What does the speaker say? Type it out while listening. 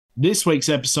This week's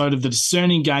episode of The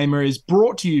Discerning Gamer is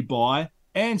brought to you by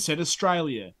Ansett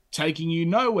Australia, taking you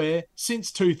nowhere since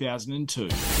 2002.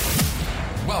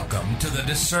 Welcome to the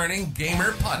Discerning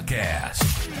Gamer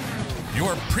Podcast,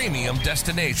 your premium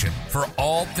destination for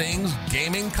all things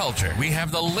gaming culture. We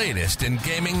have the latest in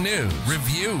gaming news,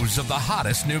 reviews of the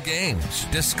hottest new games,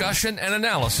 discussion and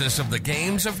analysis of the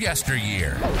games of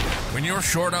yesteryear. When you're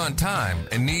short on time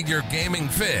and need your gaming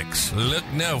fix, look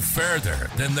no further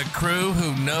than the crew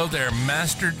who know their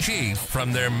Master Chief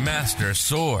from their Master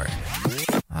Sword.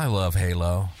 I love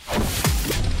Halo.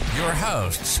 Your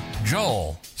hosts,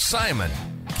 Joel, Simon,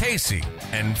 Casey,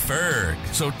 and Ferg.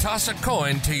 So toss a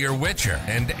coin to your Witcher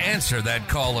and answer that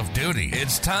Call of Duty.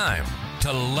 It's time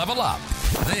to level up.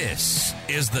 This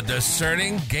is the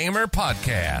Discerning Gamer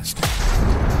Podcast.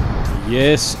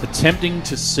 Yes, attempting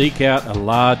to seek out a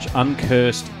large,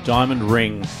 uncursed diamond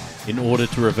ring in order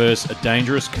to reverse a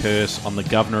dangerous curse on the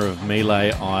governor of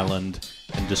Melee Island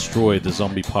and destroy the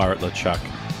zombie pirate LeChuck.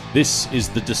 This is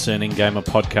the Discerning Gamer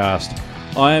Podcast.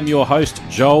 I am your host,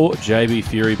 Joel JB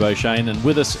Fury Beauchesne, and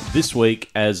with us this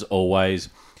week, as always,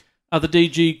 are the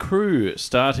DG crew,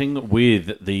 starting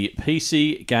with the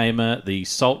PC Gamer, the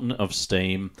Sultan of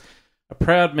Steam, a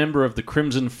proud member of the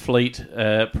Crimson Fleet,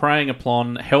 preying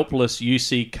upon helpless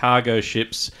UC cargo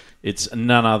ships. It's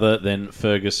none other than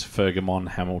Fergus Fergamon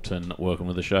Hamilton. Welcome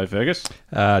to the show, Fergus.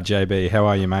 JB, how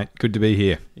are you, mate? Good to be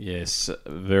here. Yes,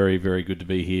 very, very good to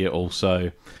be here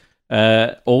also.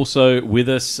 Also with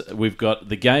us, we've got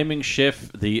the gaming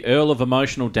chef, the Earl of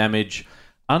Emotional Damage,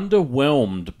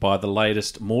 underwhelmed by the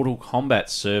latest Mortal Kombat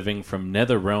serving from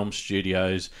NetherRealm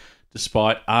Studios,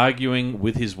 despite arguing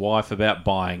with his wife about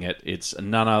buying it. It's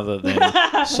none other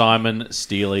than Simon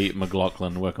Steely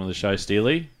McLaughlin. Welcome to the show,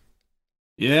 Steely.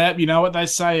 Yeah, you know what they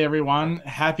say, everyone.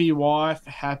 Happy wife,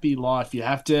 happy life. You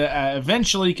have to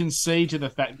eventually concede to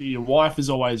the fact that your wife is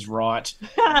always right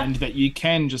and that you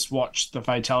can just watch the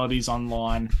fatalities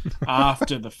online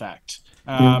after the fact.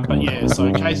 But yeah,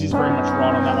 so Casey's very much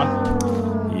right on that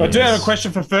one. Yes. I do have a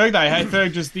question for Ferg, though. Hey,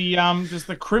 Ferg, does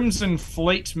the Crimson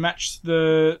Fleet match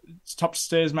the top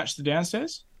stairs, match the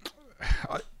downstairs?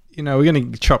 You know, we're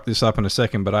going to chop this up in a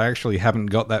second, but I actually haven't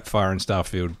got that far in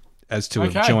Starfield as to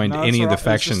have joined any of the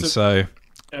factions, so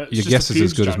your guess is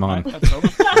as good as mine. Mate, that's all.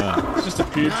 It's just a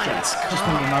pubes joke. Just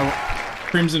wanted to know what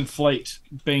Crimson Fleet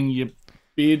being your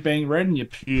beard being red and your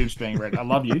pubes being red. I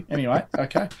love you. Anyway,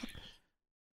 okay.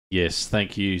 Yes,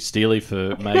 thank you, Steely,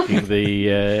 for making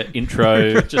the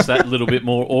intro just that little bit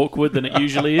more awkward than it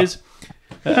usually is.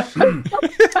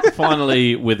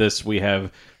 Finally, with us, we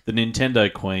have the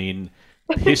Nintendo Queen,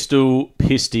 Pistol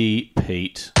Pisty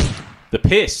Pete. The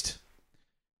Pissed.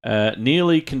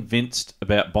 Nearly convinced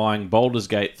about buying Baldur's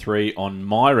Gate 3 on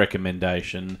my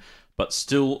recommendation, but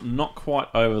still not quite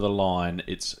over the line.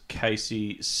 It's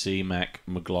Casey C-Mac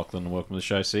McLaughlin. Welcome to the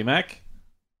show, C-Mac.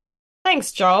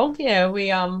 Thanks, Joel. Yeah, we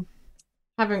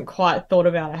haven't quite thought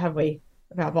about it, have we?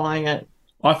 About buying it.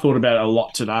 I thought about it a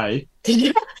lot today. Did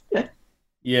you?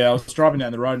 Yeah, I was driving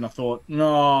down the road and I thought,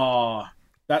 no,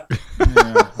 that...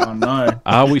 Yeah, oh, no.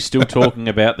 Are we still talking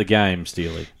about the game,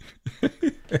 Steely?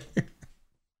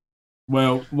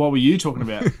 Well, what were you talking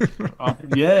about?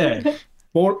 Yeah.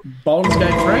 Baldur's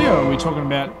Gate 3, or are we talking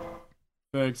about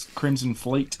Berg's Crimson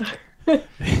Fleet?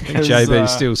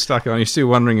 JB's still stuck on. You're still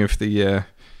wondering if the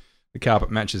carpet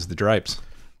matches the drapes.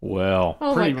 Well.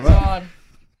 Oh, my well. God.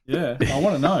 Yeah, I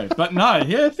want to know. But no,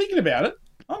 yeah, thinking about it.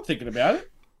 I'm thinking about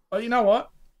it. But you know what?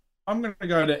 I'm going to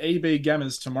go to EB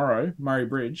Gammers tomorrow, Murray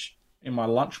Bridge, in my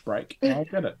lunch break, and I'll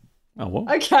get it. Oh,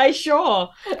 what? Okay, sure.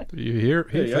 You hear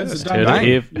it here first. Heard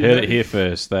it here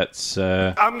first. That's...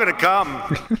 I'm going to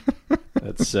come.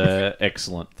 That's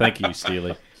excellent. Thank you,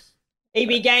 Steely.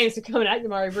 EB Games are coming at you,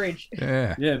 Murray Bridge.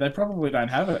 Yeah. Yeah, they probably don't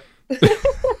have it.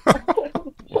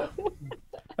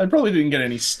 They probably didn't get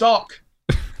any stock.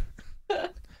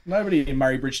 Nobody in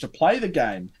Murray Bridge to play the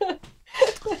game.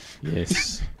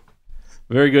 Yes.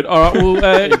 Very good. All right,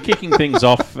 well, kicking things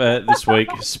off this week,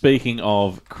 speaking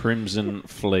of Crimson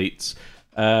Fleets,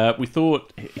 we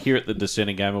thought here at the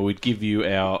Discerning Gamer we'd give you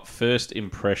our first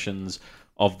impressions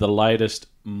of the latest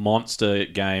monster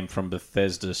game from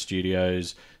Bethesda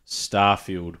Studios,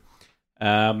 Starfield.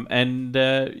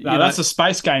 That's a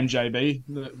space game, JB.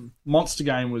 The monster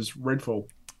game was Redfall.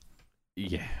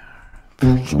 Yeah.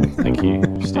 Thank you,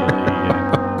 Steely.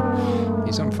 Yeah.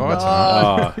 He's on fire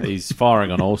tonight. Oh, he's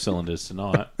firing on all cylinders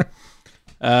tonight.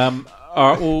 All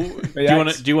right. Well,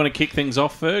 do you want to kick things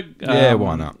off, Ferg? Yeah,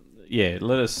 why not? Yeah,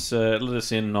 let us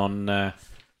in on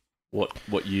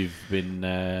what you've been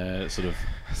sort of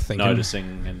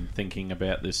noticing and thinking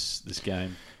about this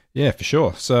game. Yeah, for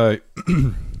sure. So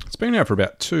it's been out for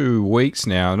about 2 weeks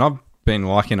now, and I've been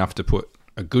lucky enough to put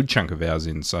a good chunk of hours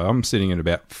in. So I'm sitting at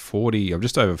about 40, I'm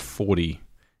just over 40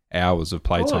 hours of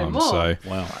playtime. So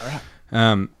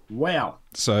wow. Wow.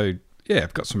 So yeah,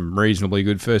 I've got some reasonably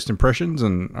good first impressions,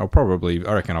 and I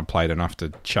reckon I've played enough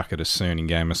to chuck a discerning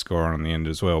gamer score on the end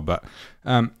as well. But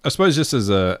I suppose just as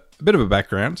a bit of a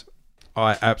background,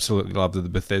 I absolutely love the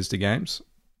Bethesda games.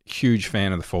 Huge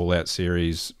fan of the Fallout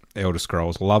series, Elder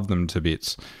Scrolls, love them to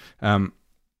bits.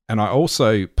 And I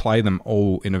also play them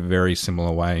all in a very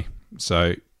similar way.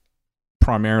 So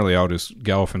primarily I'll just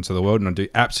go off into the world and I do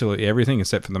absolutely everything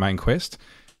except for the main quest.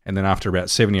 And then after about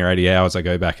 70 or 80 hours, I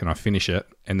go back and I finish it,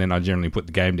 and then I generally put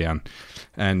the game down.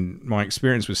 And my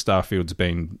experience with Starfield's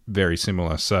been very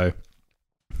similar. So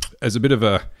as a bit of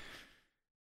a,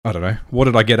 I don't know, what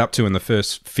did I get up to in the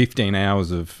first 15 hours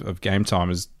of game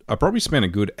time is I probably spent a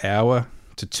good hour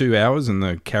to 2 hours in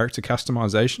the character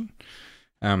customization,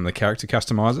 the character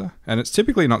customizer. And it's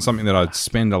typically not something that I'd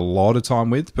spend a lot of time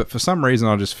with, but for some reason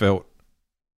I just felt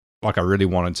like I really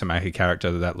wanted to make a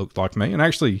character that looked like me. And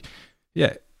actually,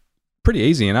 yeah, pretty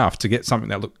easy enough to get something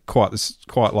that looked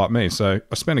quite like me. So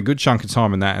I spent a good chunk of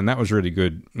time in that, and that was really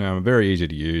good. Very easy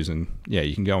to use, and yeah,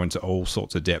 you can go into all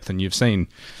sorts of depth. And you've seen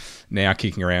now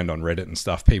kicking around on Reddit and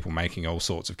stuff, people making all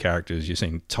sorts of characters. You've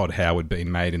seen Todd Howard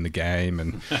being made in the game,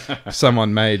 and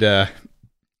someone made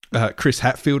Chris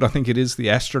Hatfield, I think it is, the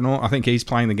astronaut. I think he's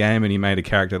playing the game, and he made a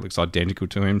character that looks identical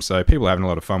to him. So people are having a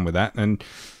lot of fun with that. And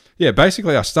yeah,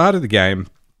 basically I started the game,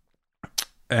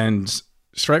 and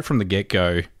straight from the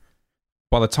get-go,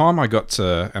 by the time I got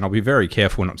to, and I'll be very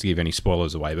careful not to give any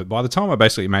spoilers away, but by the time I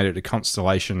basically made it to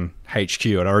Constellation HQ,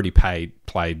 I'd already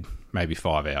played maybe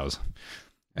 5 hours.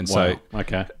 And wow. So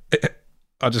okay.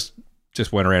 I just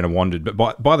went around and wandered.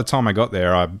 But by the time I got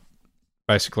there, I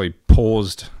basically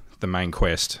paused the main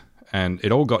quest, and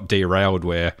it all got derailed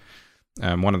where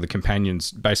one of the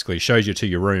companions basically shows you to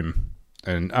your room.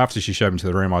 And after she showed me to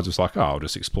the room, I was just like, oh, I'll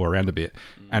just explore around a bit.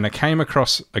 And I came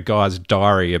across a guy's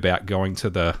diary about going to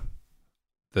the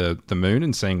moon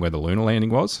and seeing where the lunar landing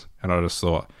was. And I just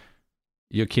thought,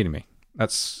 you're kidding me.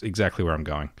 That's exactly where I'm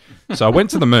going. So I went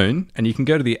to the moon, and you can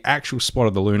go to the actual spot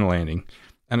of the lunar landing,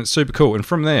 and it's super cool. And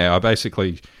from there, I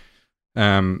basically,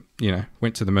 went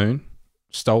to the moon,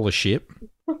 stole a ship,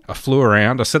 I flew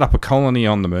around, I set up a colony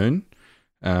on the moon.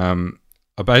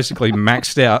 I basically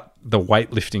maxed out the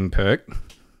weightlifting perk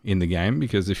in the game,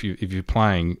 because if you're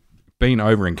playing, being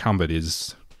over encumbered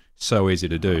is so easy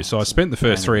to do. So I spent the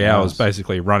first 3 hours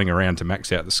basically running around to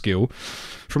max out the skill.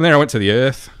 From there, I went to the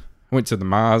Earth, went to the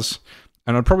Mars,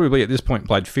 and I'd probably at this point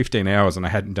played 15 hours, and I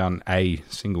hadn't done a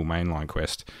single mainline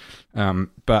quest.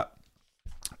 But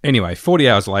anyway, 40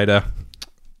 hours later,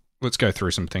 let's go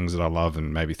through some things that I love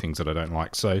and maybe things that I don't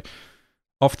like. So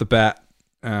off the bat,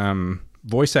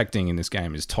 voice acting in this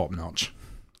game is top notch.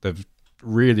 They're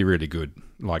really, really good.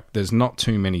 Like, there's not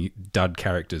too many dud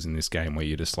characters in this game where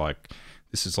you're just like,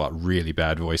 this is like really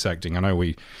bad voice acting. I know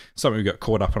something we got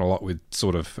caught up on a lot with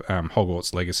sort of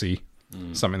Hogwarts Legacy,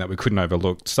 something that we couldn't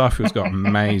overlook. Starfield's got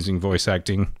amazing voice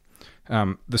acting.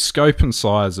 The scope and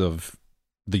size of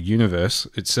the universe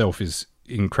itself is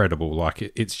incredible.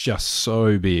 Like, it's just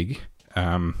so big.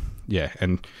 And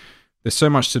there's so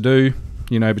much to do,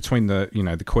 between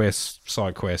the quests,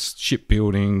 side quests, ship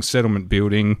building, settlement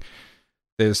building.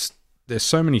 There's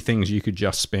so many things you could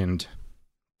just spend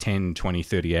 10, 20,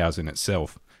 30 hours in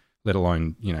itself, let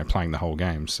alone, playing the whole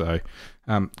game. So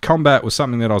combat was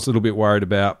something that I was a little bit worried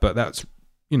about, but that's,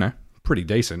 pretty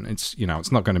decent. It's,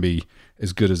 it's not going to be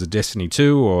as good as a Destiny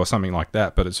 2 or something like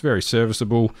that, but it's very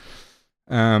serviceable.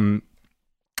 I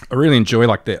really enjoy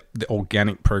like the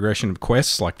organic progression of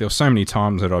quests. Like, there were so many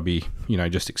times that I'd be,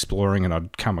 just exploring, and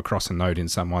I'd come across a note in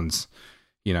someone's,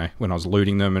 when I was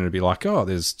looting them, and it'd be like, oh,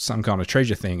 there's some kind of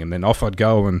treasure thing. And then off I'd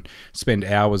go and spend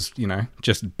hours,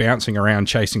 just bouncing around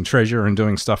chasing treasure and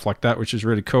doing stuff like that, which is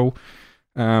really cool.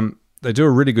 They do a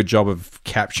really good job of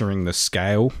capturing the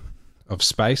scale of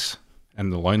space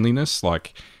and the loneliness.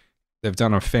 Like, they've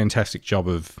done a fantastic job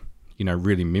of,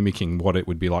 really mimicking what it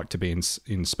would be like to be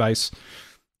in space.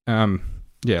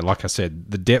 Like I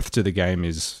said, the depth to the game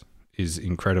is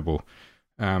incredible.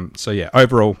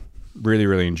 Overall, really,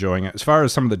 really enjoying it. As far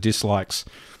as some of the dislikes,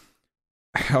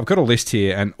 I've got a list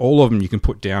here, and all of them you can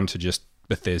put down to just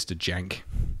Bethesda jank,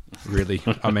 really.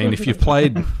 I mean, if you've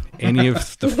played any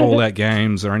of the Fallout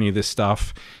games or any of this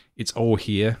stuff, it's all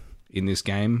here in this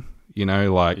game.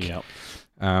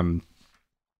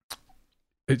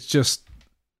 It's just,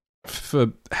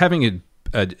 for having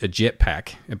a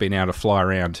jetpack and being able to fly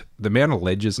around, the amount of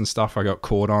ledges and stuff I got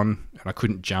caught on, and I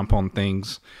couldn't jump on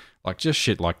things. Like, just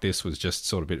shit like this was just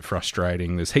sort of a bit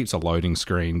frustrating. There's heaps of loading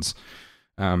screens.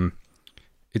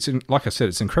 Like I said,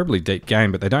 it's an incredibly deep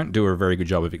game, but they don't do a very good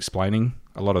job of explaining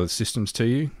a lot of the systems to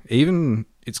you. Even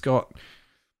it's got,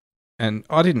 and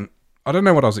I don't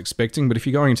know what I was expecting, but if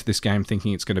you're going into this game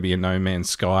thinking it's going to be a No Man's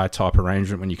Sky type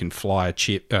arrangement when you can fly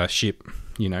a ship,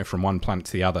 from one planet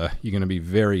to the other, you're going to be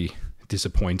very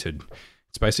disappointed.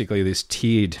 It's basically this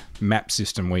tiered map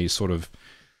system where you sort of,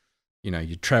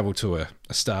 you travel to a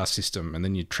star system, and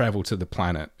then you travel to the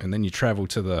planet, and then you travel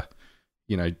to the,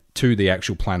 to the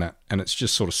actual planet, and it's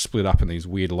just sort of split up in these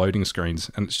weird loading screens.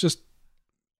 And it's just,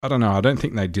 I don't know, I don't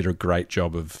think they did a great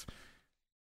job of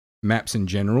maps in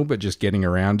general, but just getting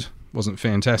around wasn't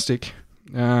fantastic.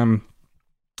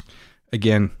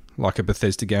 Again, like a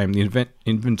Bethesda game, the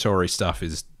inventory stuff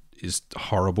is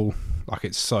horrible. Like,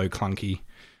 it's so clunky.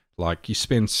 Like, you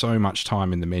spend so much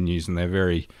time in the menus, and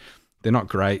they're not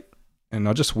great. And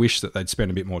I just wish that they'd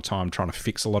spend a bit more time trying to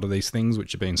fix a lot of these things,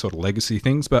 which have been sort of legacy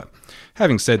things. But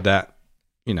having said that,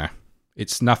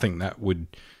 it's nothing that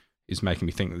is making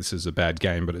me think that this is a bad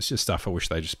game, but it's just stuff I wish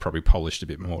they just probably polished a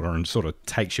bit more and sort of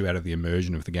takes you out of the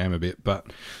immersion of the game a bit. But,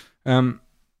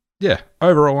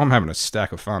 overall, I'm having a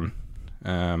stack of fun.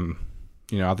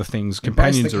 Other things,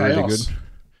 companions are really good.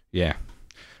 Yeah.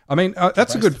 I mean,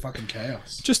 that's a good fucking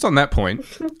chaos. Just on that point,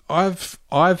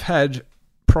 I've had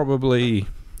probably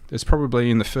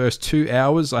in the first 2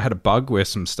 hours, I had a bug where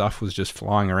some stuff was just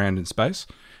flying around in space.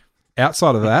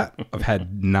 Outside of that, I've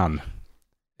had none,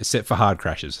 except for hard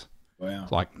crashes. Wow.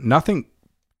 Like, nothing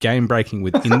game breaking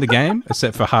within the game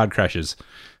except for hard crashes.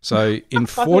 So in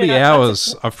 40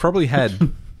 hours, I've probably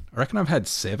had, I reckon I've had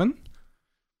 7.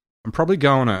 I'm probably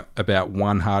going at about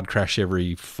 1 hard crash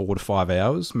every 4 to 5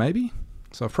 hours, maybe.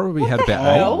 So I've probably had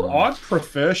about 8. I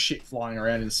prefer shit flying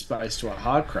around in space to a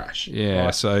hard crash.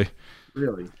 Yeah, so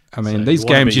really. I mean, these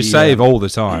games you save all the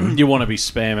time. You want to be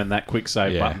spamming that quick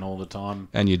save button all the time.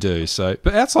 And you do. So,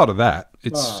 but outside of that,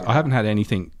 I haven't had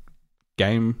anything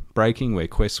game breaking where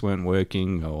quests weren't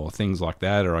working or things like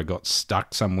that, or I got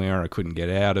stuck somewhere I couldn't get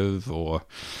out of, or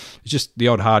it's just the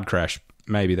odd hard crash.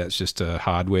 Maybe that's just a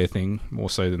hardware thing more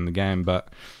so than the game. But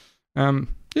I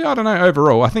don't know.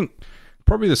 Overall, I think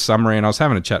probably the summary, and I was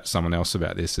having a chat to someone else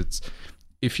about this, it's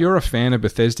if you're a fan of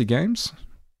Bethesda games,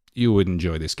 you would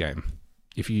enjoy this game.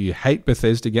 If you hate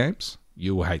Bethesda games,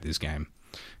 you will hate this game.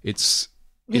 It's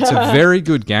a very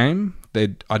good game.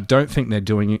 I don't think they're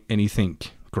doing anything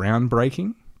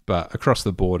groundbreaking, but across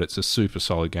the board, it's a super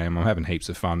solid game. I'm having heaps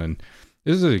of fun, and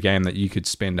this is a game that you could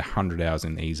spend 100 hours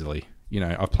in easily.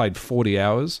 I've played 40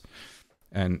 hours,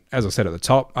 and as I said at the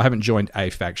top, I haven't joined a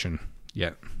faction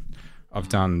yet. I've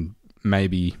done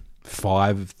maybe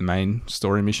 5 of the main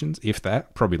story missions, if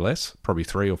that, probably less, probably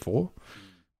 3 or 4.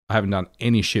 I haven't done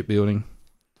any shipbuilding.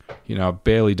 I've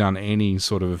barely done any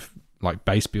sort of like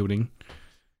base building,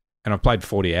 and I've played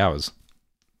 40 hours.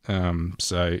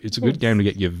 So it's a good game to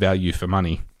get your value for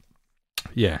money.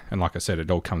 Yeah, and like I said, it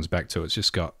all comes back to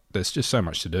there's just so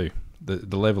much to do.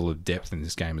 The level of depth in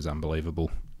this game is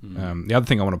unbelievable. The other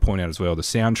thing I want to point out as well, the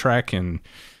soundtrack and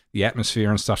the atmosphere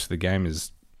and stuff to the game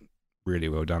is really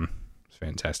well done. It's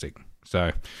fantastic.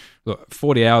 So, look,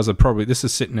 40 hours this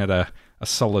is sitting at a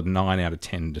solid 9 out of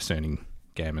 10 discerning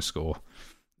gamer score.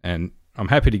 And I'm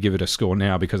happy to give it a score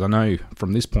now because I know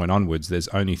from this point onwards, there's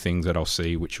only things that I'll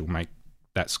see which will make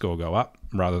that score go up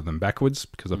rather than backwards,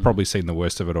 because I've probably seen the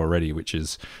worst of it already, which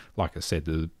is, like I said,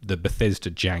 the Bethesda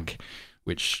jank,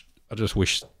 which I just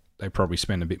wish they probably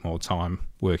spend a bit more time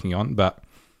working on. But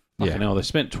yeah, they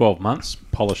spent 12 months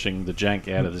polishing the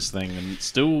jank out of this thing, and it's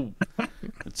still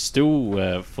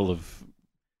full of,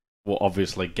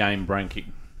 obviously game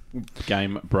breaking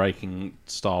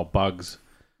style bugs.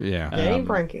 Yeah, game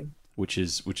breaking, which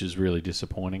is really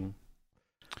disappointing.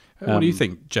 What do you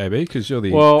think, JB? Because you're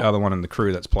the other one in the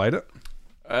crew that's played it.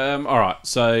 All right,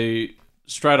 so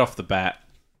straight off the bat,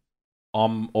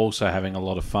 I'm also having a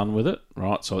lot of fun with it,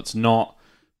 right? So it's not,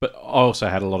 but I also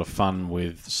had a lot of fun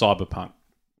with Cyberpunk.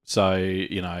 So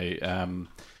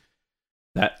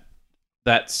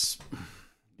that's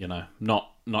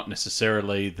not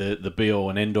necessarily the be all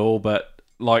and end all, but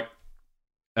like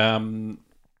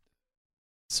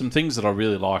some things that I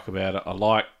really like about it. I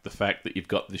like the fact that you've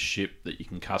got this ship that you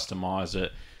can customize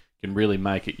it, you can really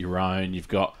make it your own. You've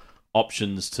got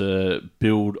options to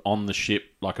build on the ship,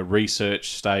 like a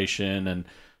research station and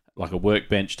like a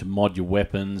workbench to mod your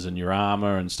weapons and your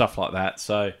armor and stuff like that.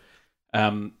 So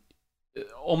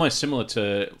almost similar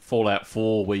to Fallout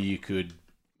 4, where you could,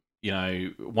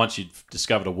 once you've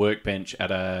discovered a workbench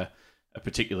at a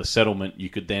particular settlement, you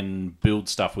could then build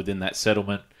stuff within that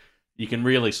settlement. You can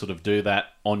really sort of do that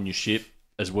on your ship,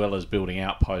 as well as building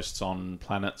outposts on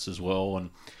planets as well. And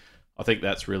I think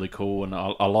that's really cool, and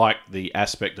I like the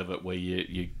aspect of it where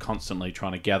you're constantly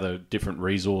trying to gather different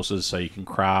resources so you can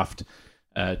craft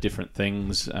different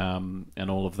things and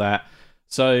all of that.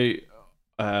 So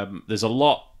there's a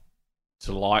lot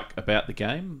to like about the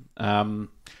game.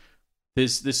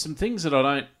 There's some things that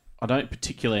I don't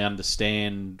particularly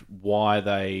understand why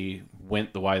they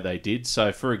went the way they did.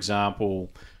 So, for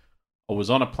example, I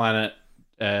was on a planet,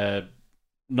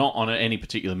 not on any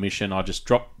particular mission. I just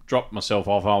dropped myself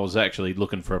off. I was actually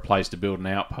looking for a place to build an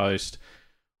outpost.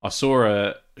 I saw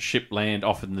a ship land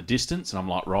off in the distance, and I'm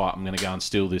like, right, I'm going to go and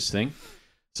steal this thing.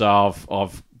 So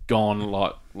I've gone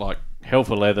like hell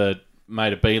for leather,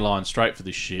 made a beeline straight for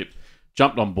this ship,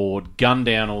 jumped on board, gunned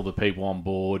down all the people on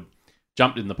board,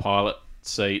 jumped in the pilot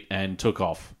seat, and took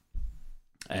off.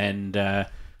 And I'm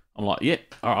like, yeah,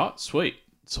 all right, sweet.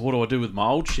 So what do I do with my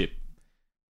old ship?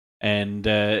 And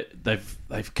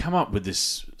they've come up with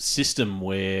this system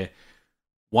where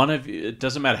it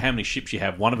doesn't matter how many ships you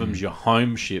have, one of them's your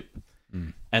home ship.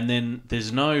 And then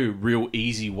there's no real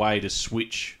easy way to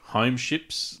switch home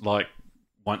ships. Like,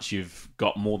 once you've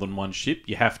got more than one ship,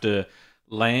 you have to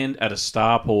land at a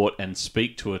starport and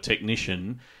speak to a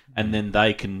technician, and then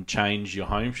they can change your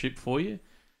home ship for you.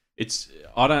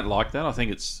 I don't like that. I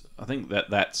think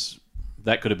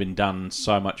that could have been done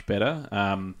so much better.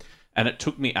 And it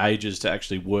took me ages to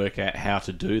actually work out how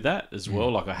to do that as well.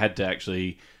 Like, I had to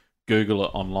actually Google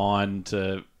it online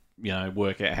to,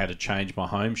 work out how to change my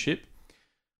home ship.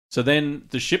 So then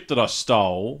the ship that I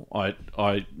stole,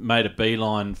 I made a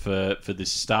beeline for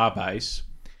this starbase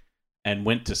and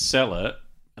went to sell it.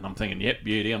 And I'm thinking, yep,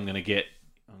 beauty, I'm gonna get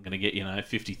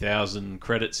 50,000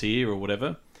 credits here or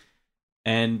whatever.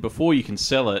 And before you can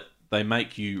sell it, they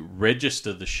make you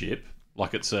register the ship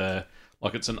like it's an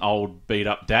old beat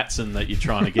up Datsun that you're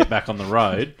trying to get back on the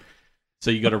road. So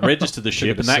you got to register the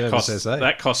ship, and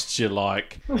that costs you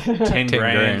like 10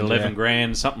 grand, 11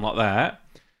 grand, something like that.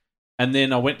 And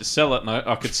then I went to sell it, and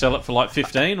I could sell it for like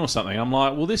 15 or something. I'm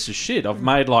like, well, this is shit. I've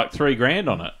made like 3 grand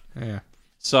on it. Yeah.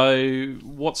 So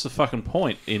what's the fucking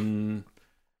point in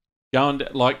going to,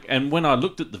 like? And when I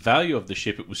looked at the value of the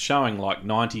ship, it was showing like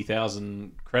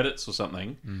 90,000 credits or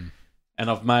something,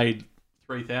 and I've made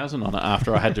 3,000 on it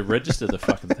after I had to register the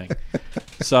fucking thing.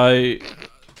 So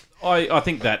I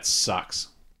think that sucks,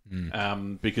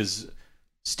 because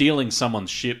stealing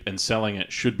someone's ship and selling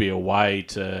it should be a way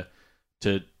to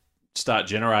start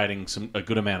generating a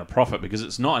good amount of profit, because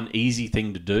it's not an easy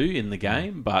thing to do in the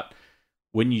game, but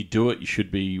when you do it, you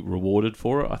should be rewarded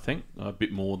for it. I think a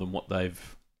bit more than what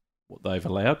they've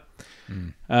allowed.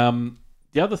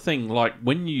 The other thing, like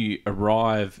when you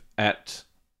arrive at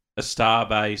a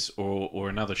starbase or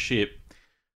another ship,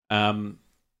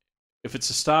 if it's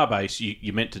a starbase,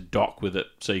 you're meant to dock with it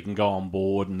so you can go on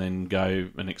board and then go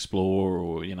and explore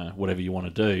or whatever you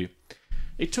want to do.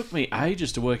 It took me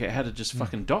ages to work out how to just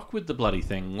fucking dock with the bloody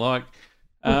thing. Like,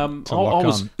 I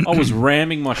was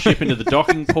ramming my ship into the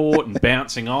docking port and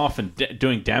bouncing off and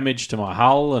doing damage to my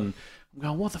hull, and I'm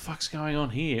going, what the fuck's going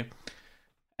on here?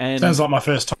 And sounds like my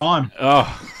first time.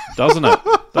 Oh, doesn't it?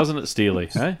 Doesn't it, Steely?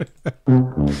 Hey?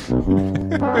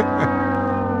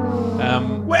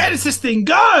 Where does this thing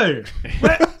go?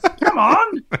 Come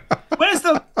on. Where's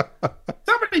the...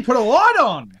 Somebody put a light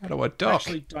on. How do I dock?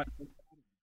 Actually, don't...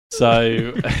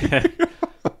 So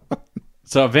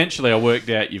eventually I worked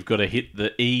out you've got to hit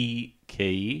the E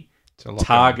key to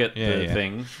target the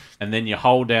thing, and then you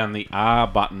hold down the R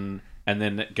button, and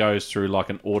then it goes through like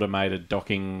an automated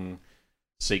docking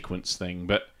sequence thing.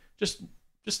 But just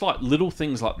like little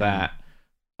things like that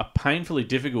are painfully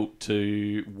difficult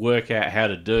to work out how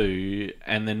to do,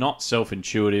 and they're not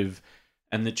self-intuitive,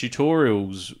 and the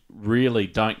tutorials really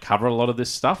don't cover a lot of this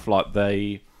stuff. Like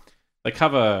they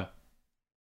cover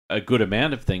a good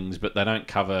amount of things, but they don't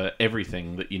cover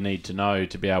everything that you need to know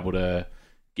to be able to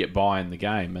get by in the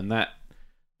game, and that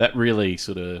really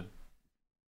sort of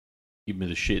give me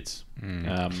the shits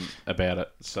about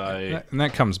it. So and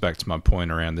that comes back to my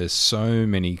point around there's so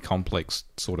many complex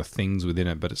sort of things within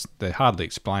it, but they're hardly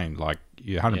explained. Like,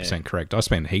 you're 100% correct. I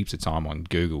spend heaps of time on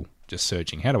Google just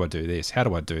searching, how do I do this? How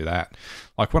do I do that?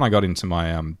 Like, when I got into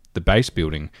my the base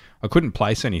building, I couldn't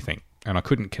place anything, and I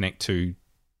couldn't connect to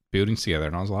buildings together,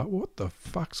 and I was like, what the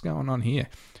fuck's going on here?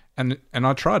 And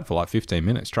I tried for like 15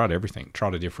 minutes, tried everything,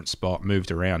 tried a different spot, moved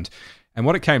around, and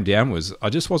what it came down was I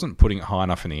just wasn't putting it high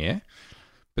enough in the air,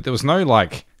 but there was no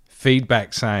like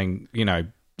feedback saying,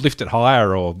 lift it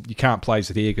higher, or you can't place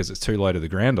it here because it's too low to the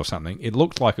ground or something. It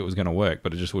looked like it was going to work,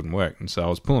 but it just wouldn't work, and so I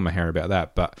was pulling my hair about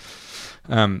that. But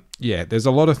there's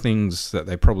a lot of things that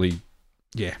they probably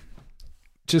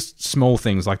just small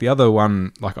things. Like the other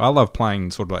one, like I love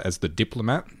playing sort of like as the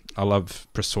diplomat I love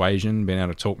persuasion, being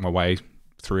able to talk my way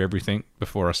through everything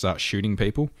before I start shooting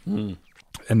people. And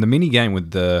the mini game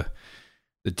with the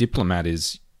diplomat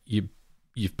is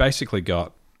you've basically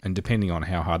got, and depending on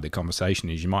how hard the conversation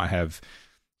is, you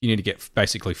need to get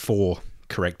basically 4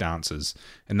 correct answers,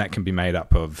 and that can be made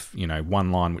up of,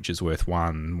 one line which is worth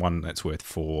 1 that's worth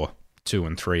 4, 2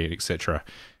 and 3, etc.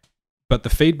 But the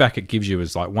feedback it gives you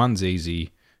is like 1's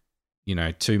easy,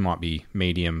 2 might be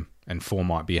medium, and 4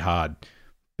 might be hard.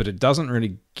 But it doesn't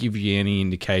really give you any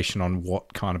indication on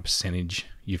what kind of percentage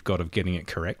you've got of getting it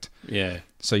correct. Yeah.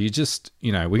 So you just,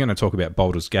 we're going to talk about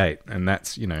Baldur's Gate, and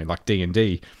that's, like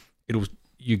D&D,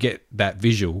 you get that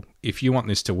visual. If you want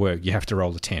this to work, you have to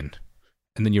roll a 10,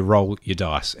 and then you roll your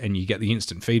dice, and you get the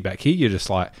instant feedback. Here, you're just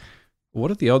like,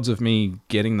 what are the odds of me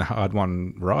getting the hard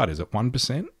one right? Is it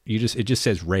 1%? It just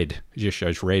says red. It just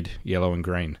shows red, yellow, and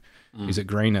green. Is it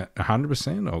green at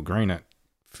 100% or green at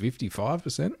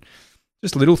 55%?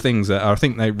 Just little things that I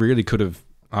think they really could have,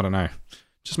 I don't know,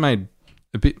 just made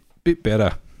a bit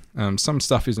better. Some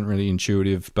stuff isn't really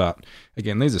intuitive, but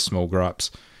again, these are small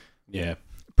gripes. Yeah.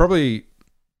 Probably,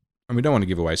 and we don't want to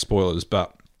give away spoilers,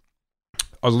 but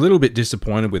I was a little bit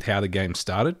disappointed with how the game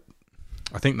started.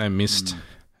 I think they missed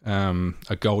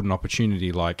a golden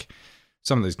opportunity. Like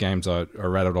some of those games I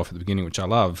rattled off at the beginning, which I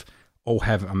love, all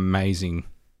have amazing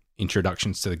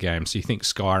introductions to the game. So you think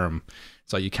Skyrim,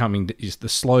 it's like it's the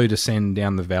slow descend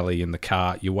down the valley in the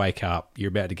cart, you wake up, you're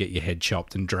about to get your head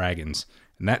chopped, and dragons.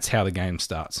 And that's how the game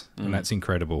starts. And that's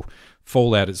incredible.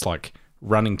 Fallout, it's like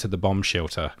running to the bomb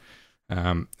shelter.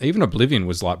 Even Oblivion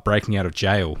was like breaking out of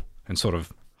jail and sort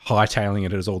of hightailing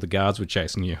it as all the guards were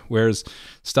chasing you. Whereas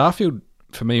Starfield,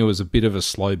 for me, was a bit of a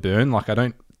slow burn. Like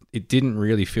it didn't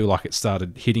really feel like it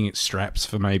started hitting its straps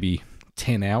for maybe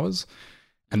 10 hours.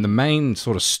 And the main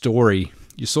sort of story,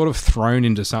 you're sort of thrown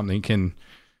into something and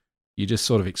you just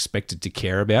sort of expected to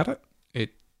care about it.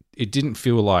 It didn't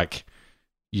feel like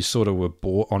you sort of were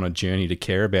brought on a journey to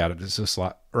care about it. It's just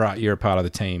like, right, you're a part of the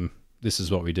team. This is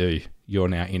what we do. You're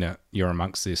now in it. You're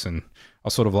amongst this. And I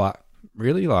was sort of like,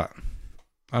 really? Like,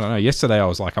 I don't know. Yesterday I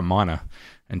was like a miner,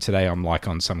 and today I'm like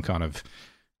on some kind of,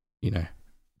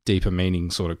 deeper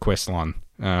meaning sort of quest line.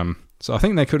 So I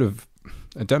think they could have,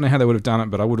 I don't know how they would have done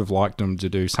it, but I would have liked them to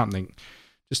do something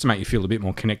just to make you feel a bit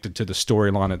more connected to the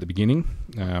storyline at the beginning.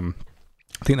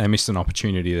 I think they missed an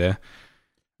opportunity there.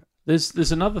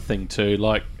 There's another thing too.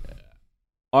 Like,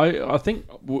 I think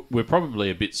we're probably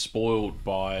a bit spoiled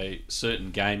by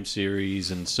certain game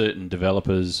series and certain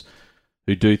developers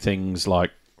who do things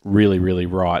like really, really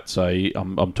right. So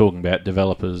I'm talking about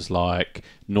developers like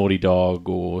Naughty Dog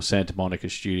or Santa Monica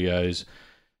Studios,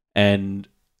 and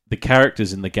the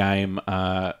characters in the game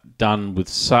are done with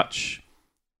such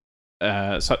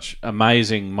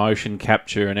amazing motion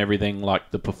capture and everything.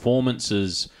 Like, the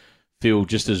performances feel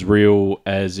just as real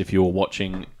as if you were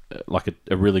watching like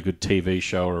a really good TV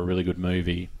show or a really good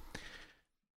movie.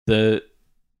 The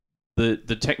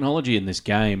technology in this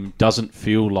game doesn't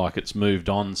feel like it's moved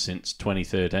on since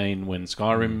 2013 when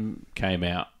Skyrim came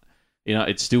out.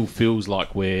 It still feels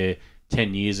like we're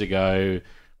 10 years ago,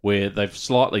 where they've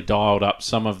slightly dialed up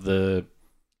some of the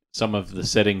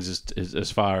settings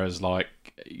as far as, like,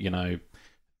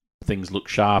 things look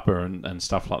sharper and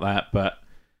stuff like that. But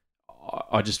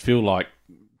I just feel like,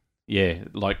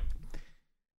 like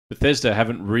Bethesda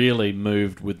haven't really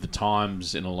moved with the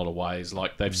times in a lot of ways.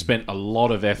 Like, they've spent a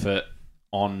lot of effort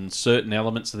on certain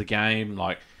elements of the game,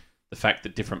 like the fact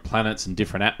that different planets and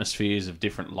different atmospheres have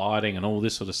different lighting and all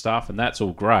this sort of stuff, and that's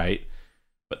all great.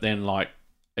 But then, like,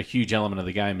 a huge element of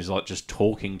the game is like just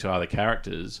talking to other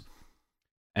characters,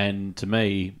 and to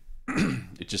me,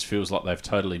 it just feels like they've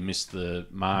totally missed the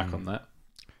mark on that.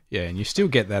 Yeah, and you still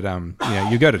get that,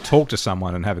 you go to talk to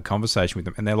someone and have a conversation with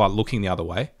them, and they're like looking the other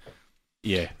way.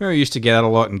 Yeah. Remember, we used to get that a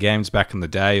lot in games back in the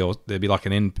day, or there'd be like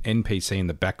an NPC in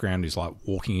the background who's like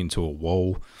walking into a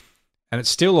wall, and it's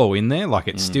still all in there. Like,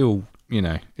 it's still,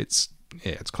 it's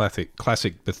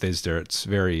classic Bethesda. It's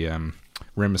very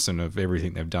reminiscent of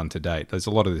everything they've done to date. There's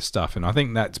a lot of this stuff, and I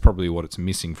think that's probably what it's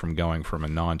missing from going from a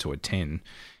 9 to a 10,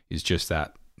 is just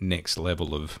that next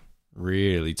level of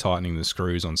really tightening the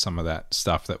screws on some of that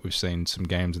stuff that we've seen some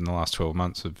games in the last 12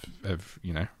 months have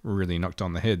really knocked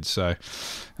on the head. So,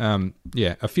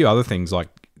 a few other things, like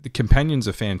the companions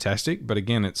are fantastic, but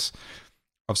again,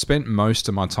 I've spent most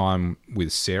of my time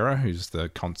with Sarah, who's the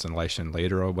constellation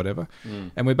leader or whatever,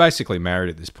 and we're basically married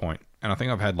at this point, and I think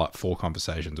I've had like 4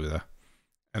 conversations with her.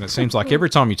 And it seems like every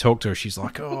time you talk to her, she's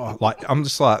like, oh, like, I'm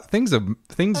just like, things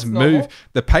move. Normal.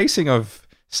 The pacing of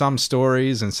some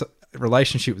stories and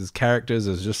relationship with characters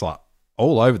is just like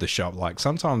all over the shop. Like,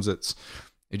 sometimes it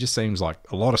just seems like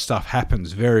a lot of stuff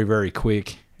happens very, very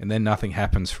quick, and then nothing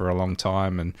happens for a long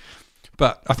time.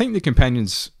 But I think the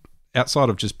companions, outside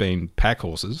of just being pack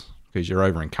horses, because you're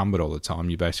over encumbered all the time,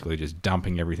 you're basically just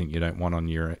dumping everything you don't want on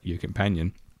your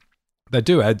companion. They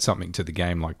do add something to the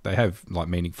game. Like they have like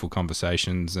meaningful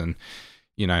conversations, and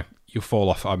you'll fall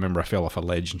off. I remember I fell off a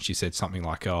ledge and she said something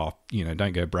like, "Oh,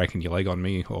 don't go breaking your leg on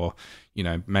me," or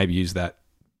maybe use that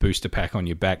booster pack on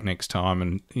your back next time,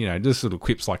 and just little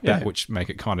quips like that, which make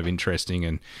it kind of interesting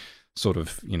and sort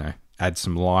of add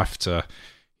some life to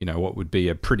what would be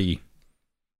a pretty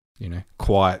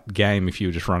quiet game if you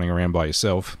were just running around by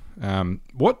yourself.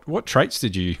 What traits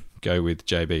did you go with,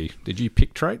 JB? Did you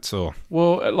pick traits or?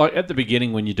 Well, like at the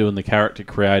beginning when you're doing the character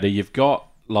creator, you've got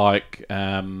like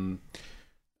and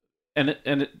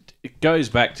it goes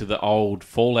back to the old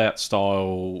Fallout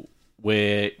style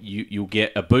where you'll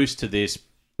get a boost to this,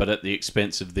 but at the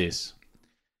expense of this.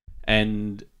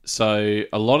 And so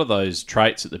a lot of those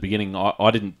traits at the beginning,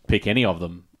 I didn't pick any of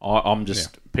them. I'm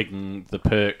just picking the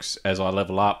perks as I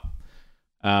level up,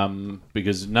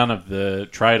 because none of the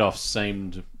trade-offs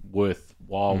seemed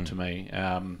worthwhile to me.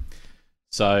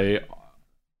 So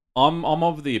I'm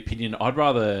of the opinion I'd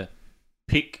rather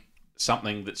pick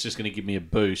something that's just going to give me a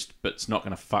boost, but it's not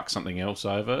going to fuck something else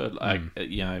over, at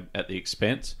the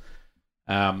expense.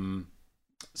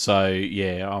 It's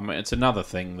another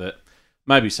thing that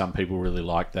maybe some people really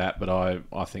like that, but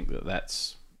I think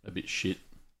that's a bit shit.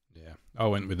 Yeah, I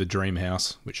went with the Dream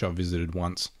House, which I visited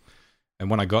once, and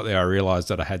when I got there, I realised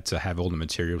that I had to have all the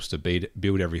materials to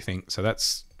build everything. So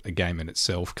that's a game in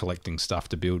itself, collecting stuff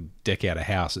to deck out a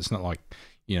house. It's not like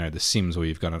The Sims where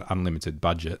you've got an unlimited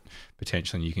budget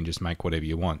potentially, and you can just make whatever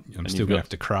you want. I'm still going to have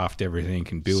to craft everything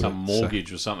and build some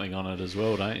mortgage or something on it as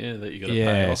well, don't you? That you got to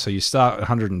pay off. So you start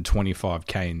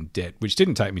 125k in debt, which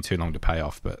didn't take me too long to pay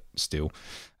off, but still.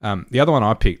 The other one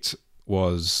I picked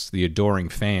was the Adoring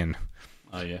Fan.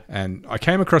 Oh yeah. And I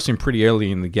came across him pretty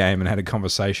early in the game and had a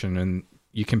conversation. And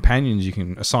your companions you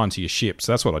can assign to your ship.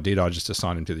 So that's what I did. I just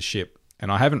assigned him to the ship.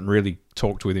 And I haven't really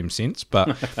talked with him since.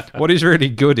 But what is really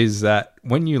good is that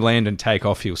when you land and take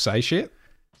off, he'll say shit.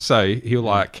 So you'll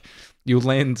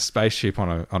land the spaceship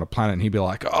on a planet, and he'll be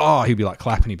like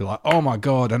clapping. He'll be like, "Oh my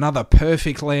god, another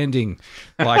perfect landing!"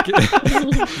 Like,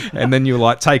 and then you'll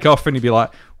like take off, and he'll be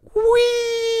like,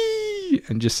 "Wee,"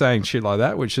 and just saying shit like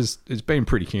that, which it's been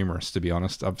pretty humorous, to be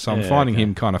honest. So I'm finding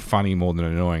him kind of funny more than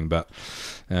annoying. But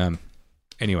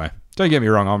anyway. Don't get me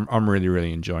wrong, I'm really,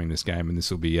 really enjoying this game, and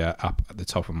this will be up at the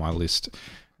top of my list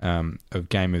of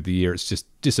Game of the Year. It's just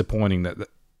disappointing that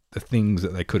the things that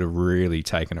they could have really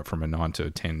taken it from a 9 to a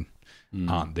 10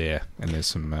 aren't there, and there's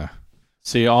some...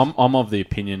 See, I'm of the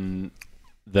opinion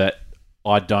that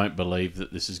I don't believe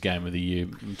that this is Game of the Year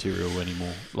material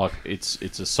anymore. Like, it's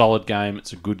a solid game,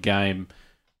 it's a good game,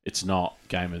 it's not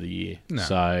Game of the Year. No.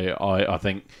 So I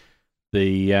think...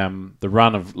 The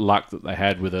run of luck that they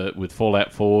had with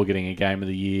Fallout 4 getting a Game of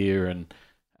the Year and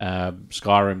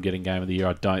Skyrim getting Game of the Year,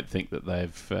 I don't think that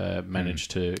they've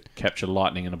managed to capture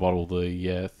lightning in a bottle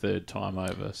the third time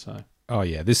over. So,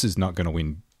 this is not going to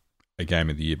win a Game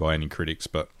of the Year by any critics,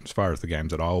 but as far as the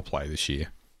games that I'll play this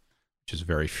year, which is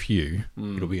very few,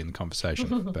 it'll be in the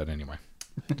conversation. But anyway,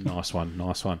 nice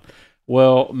one.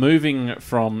 Well, moving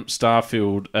from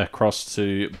Starfield across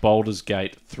to Baldur's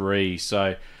Gate 3,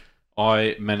 so.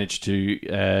 I managed to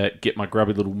get my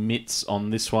grubby little mitts on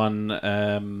this one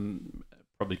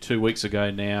probably 2 weeks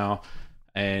ago now,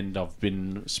 and I've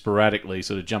been sporadically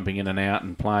sort of jumping in and out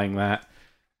and playing that.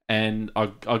 And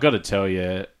I got to tell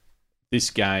you,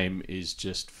 this game is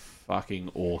just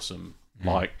fucking awesome.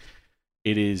 Like,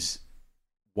 it is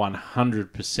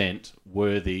 100%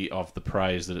 worthy of the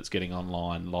praise that it's getting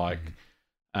online. Like,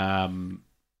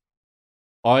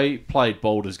 I played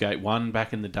Baldur's Gate 1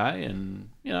 back in the day, and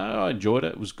I enjoyed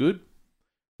it. It was good,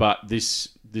 but this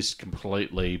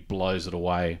completely blows it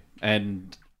away.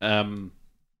 And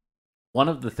one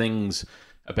of the things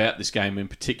about this game in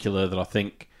particular that I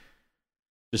think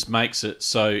just makes it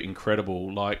so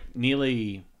incredible, like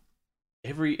nearly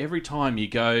every time you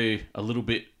go a little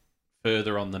bit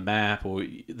further on the map, or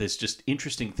there's just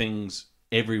interesting things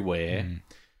everywhere,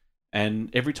 and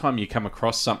every time you come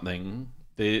across something.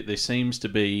 There seems to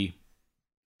be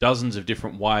dozens of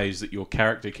different ways that your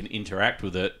character can interact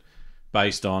with it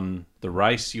based on the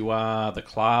race you are, the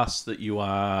class that you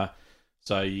are.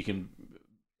 So you can,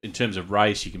 in terms of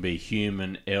race, you can be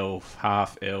human, elf,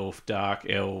 half-elf, dark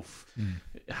elf,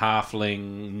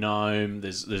 halfling, gnome.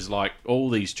 There's like all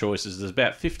these choices. There's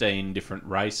about 15 different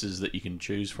races that you can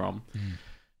choose from.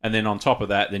 And then on top of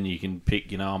that, then you can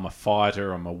pick, I'm a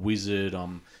fighter, I'm a wizard,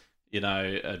 I'm...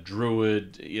 a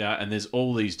druid, and there's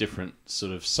all these different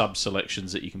sort of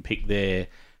sub-selections that you can pick there.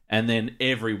 and then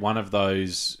every one of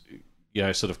those,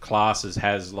 sort of classes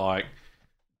has like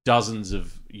dozens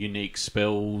of unique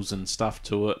spells and stuff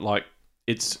to it. Like,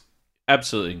 it's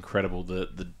absolutely incredible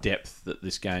the depth that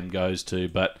this game goes to.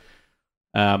 But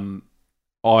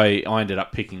I ended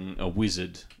up picking a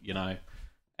wizard,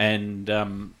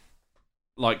 and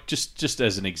like just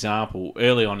as an example,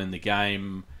 early on in the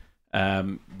game,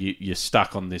 you're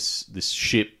stuck on this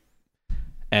ship,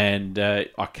 and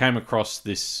I came across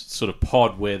this sort of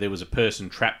pod where there was a person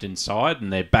trapped inside,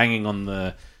 and they're banging on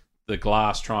the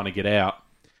glass trying to get out.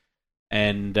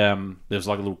 And there's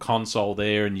like a little console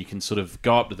there, and you can sort of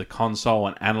go up to the console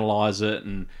and analyze it,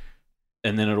 and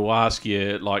then it'll ask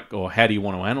you like, or how do you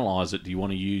want to analyze it? Do you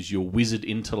want to use your wizard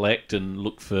intellect and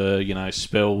look for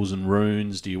spells and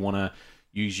runes? Do you want to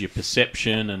use your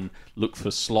perception and look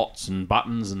for slots and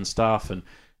buttons and stuff? And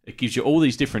it gives you all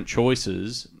these different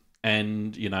choices,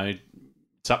 and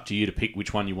it's up to you to pick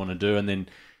which one you want to do, and then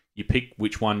you pick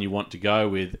which one you want to go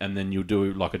with, and then you'll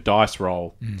do like a dice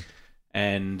roll.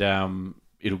 And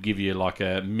it'll give you like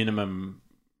a minimum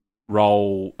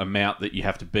roll amount that you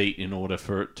have to beat in order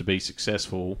for it to be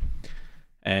successful.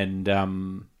 And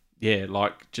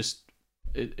just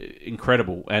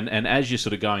incredible. And as you're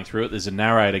sort of going through it, there's a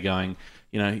narrator going,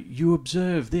 you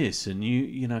observe this, and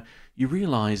you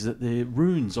realize that the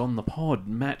runes on the pod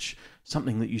match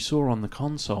something that you saw on the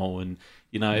console, and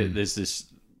there's this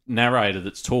narrator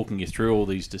that's talking you through all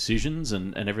these decisions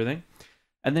and everything.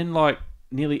 And then like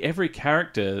nearly every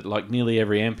character, like nearly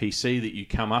every NPC that you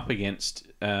come up against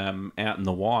out in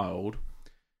the wild,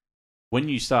 when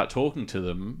you start talking to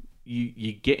them,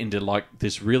 you get into like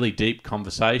this really deep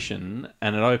conversation,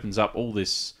 and it opens up all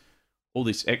this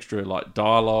extra like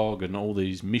dialogue and all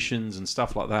these missions and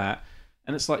stuff like that.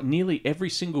 And it's like nearly every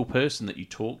single person that you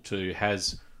talk to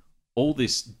has all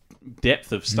this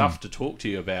depth of stuff to talk to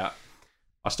you about.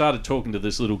 I started talking to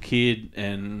this little kid,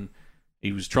 and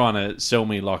he was trying to sell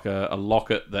me like a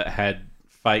locket that had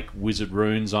fake wizard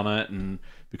runes on it, and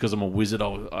because I'm a wizard,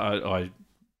 I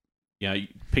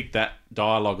picked that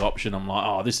dialogue option. I'm like,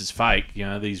 oh, this is fake.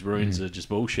 These runes are just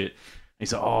bullshit.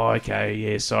 He's like, oh, okay,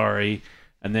 yeah, sorry.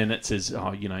 And then it says,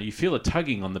 oh, you feel a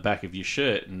tugging on the back of your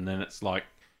shirt, and then it's like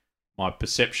my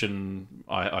perception,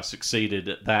 I succeeded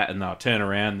at that, and I turn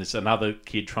around, there's another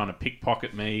kid trying to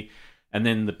pickpocket me, and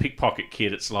then the pickpocket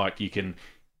kid, it's like you can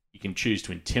choose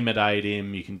to intimidate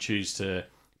him. You can choose to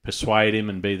persuade him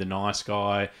and be the nice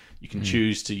guy. You can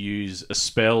choose to use a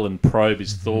spell and probe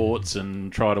his thoughts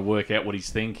and try to work out what he's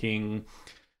thinking.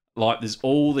 Like, there's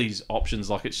all these options.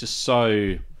 Like, it's just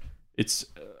so... It's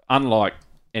unlike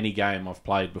any game I've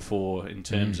played before in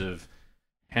terms of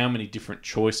how many different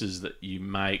choices that you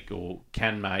make or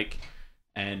can make,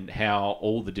 and how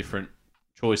all the different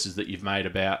choices that you've made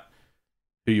about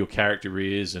who your character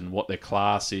is and what their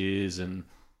class is and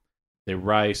their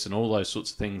race and all those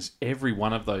sorts of things. Every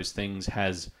one of those things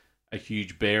has a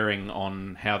huge bearing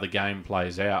on how the game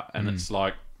plays out. And it's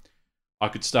like, I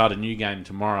could start a new game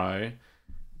tomorrow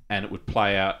and it would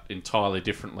play out entirely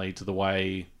differently to the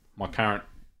way my current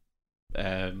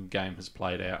game has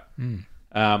played out.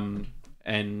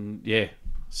 And yeah,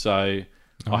 so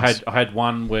nice. I had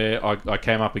one where I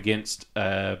came up against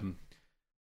a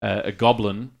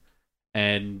goblin,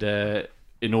 and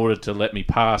in order to let me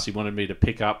pass, he wanted me to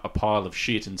pick up a pile of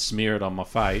shit and smear it on my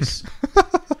face.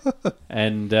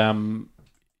 And and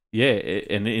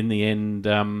in the end,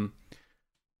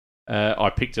 I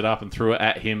picked it up and threw it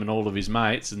at him and all of his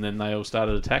mates, and then they all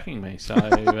started attacking me.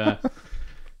 So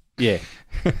yeah,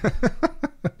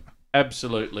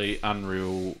 absolutely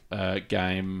unreal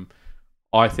game.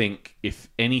 I think if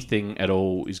anything at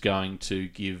all is going to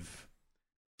give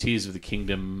Tears of the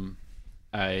Kingdom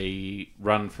a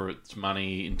run for its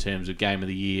money in terms of Game of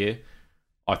the Year,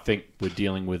 I think we're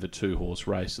dealing with a two-horse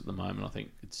race at the moment. I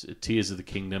think it's Tears of the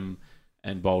Kingdom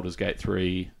and Baldur's Gate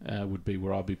 3 would be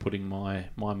where I'd be putting my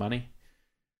money.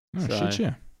 Oh, shit,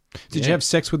 yeah. Did you have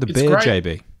sex with the bear, great.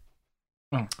 JB?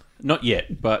 Oh. Not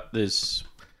yet, but there's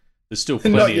still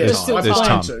plenty of time. There's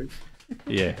time.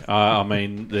 Yeah, I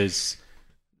mean, there's...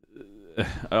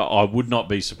 I would not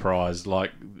be surprised.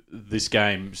 Like, this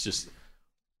game's just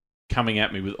coming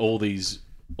at me with all these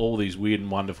weird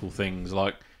and wonderful things.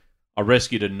 Like, I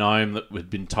rescued a gnome that had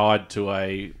been tied to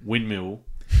a windmill,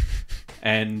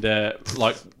 and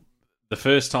like the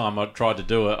first time I tried to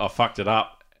do it, I fucked it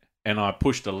up, and I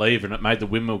pushed a lever, and it made the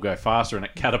windmill go faster, and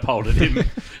it catapulted him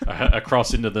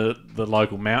across into the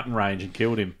local mountain range and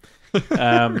killed him.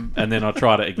 And then I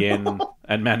tried it again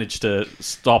and managed to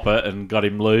stop it and got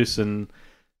him loose. And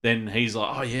then he's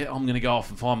like, oh yeah, I'm going to go off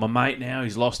and find my mate now.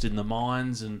 He's lost in the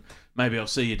mines, and maybe I'll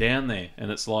see you down there. And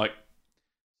it's like,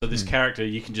 So this character,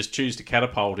 you can just choose to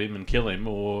catapult him and kill him,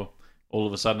 or all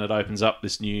of a sudden it opens up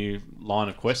this new line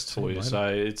of quests for you. So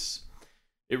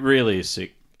it really is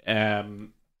sick.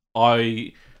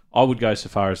 I would go so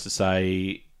far as to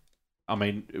say, I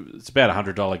mean, it's about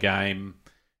 $100 game.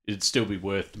 It'd still be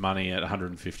worth the money at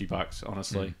 $150,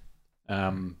 honestly.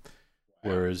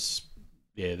 Whereas,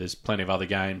 yeah, there's plenty of other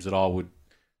games that I would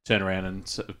turn around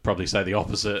and probably say the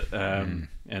opposite,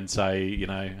 and say, you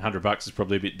know, $100 is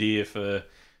probably a bit dear for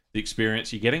the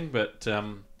experience you're getting. But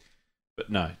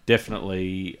no,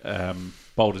 definitely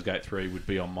Baldur's Gate 3 would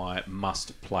be on my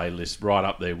must-play list, right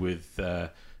up there with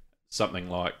something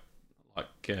like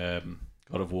God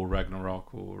of War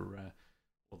Ragnarok or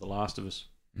The Last of Us.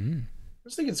 I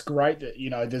just think it's great that,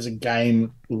 you know, there's a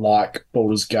game like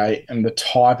Baldur's Gate and the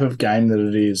type of game that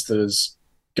it is that has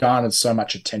garnered so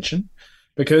much attention,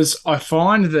 because I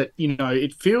find that, you know,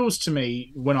 it feels to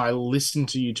me when I listen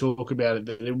to you talk about it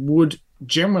that it would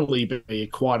generally be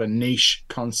quite a niche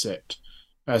concept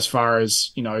as far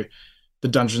as, you know, the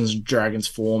Dungeons and Dragons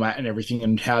format and everything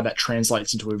and how that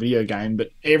translates into a video game.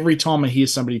 But every time I hear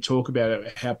somebody talk about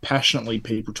it, how passionately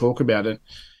people talk about it,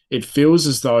 it feels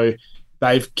as though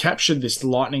they've captured this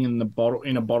lightning in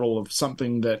a bottle of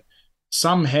something that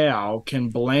somehow can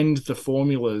blend the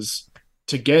formulas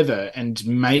together and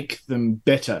make them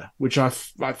better, which I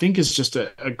think is just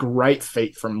a great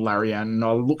feat from Larian. And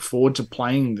I look forward to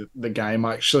playing the game.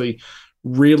 I actually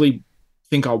really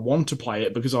think I want to play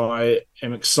it because I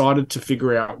am excited to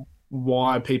figure out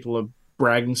why people are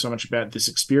bragging so much about this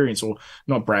experience, or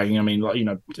not bragging, I mean, like, you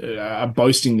know,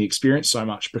 boasting the experience so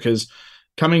much, because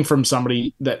coming from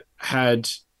somebody that had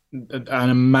an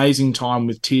amazing time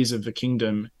with Tears of the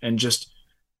Kingdom and just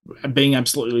being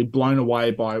absolutely blown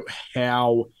away by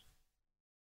how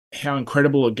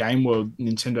incredible a game world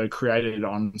Nintendo created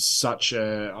on such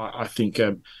I think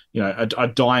you know, a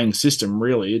dying system.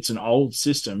 Really, it's an old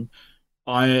system.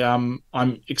 I'm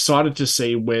excited to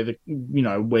see where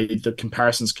the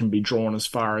comparisons can be drawn as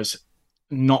far as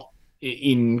not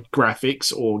in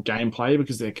graphics or gameplay,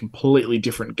 because they're completely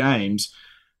different games,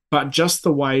 but just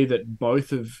the way that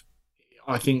both have,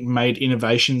 I think, made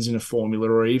innovations in a formula,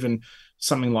 or even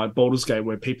something like Baldur's Gate,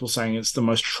 where people are saying it's the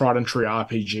most tried and true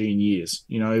RPG in years,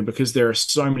 you know, because there are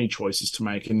so many choices to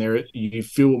make, and you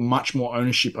feel much more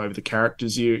ownership over the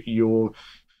characters you're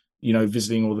you know,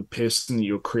 visiting, or the person that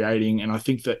you're creating. And I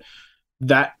think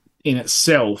that in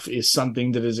itself is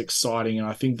something that is exciting. And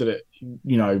I think that it,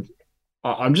 you know,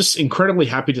 I'm just incredibly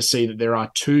happy to see that there are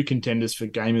two contenders for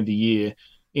Game of the Year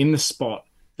in the spot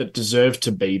that deserve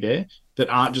to be there, that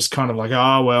aren't just kind of like,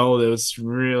 oh, well, this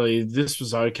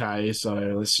was okay, so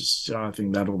let's just, I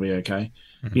think that'll be okay.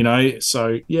 You know,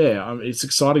 so yeah, it's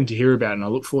exciting to hear about, and I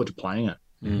look forward to playing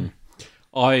it.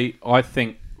 I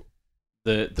think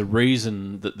the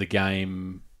reason that the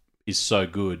game is so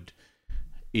good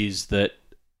is that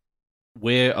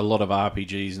where a lot of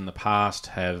RPGs in the past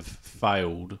have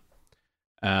failed,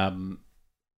 and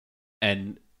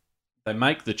they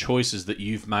make the choices that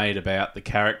you've made about the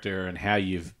character and how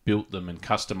you've built them and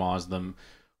customized them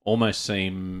almost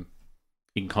seem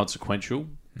inconsequential,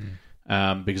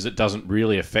 because it doesn't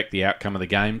really affect the outcome of the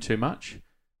game too much.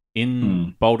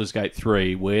 In Baldur's Gate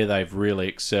 3, where they've really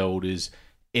excelled is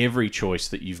every choice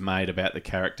that you've made about the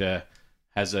character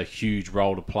has a huge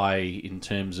role to play in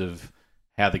terms of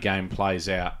how the game plays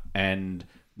out, and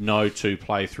no two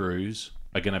playthroughs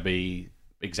are going to be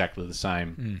exactly the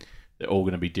same. They're all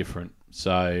going to be different.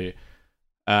 So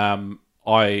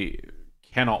I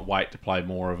cannot wait to play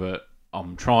more of it.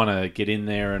 I'm trying to get in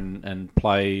there and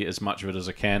play as much of it as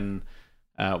I can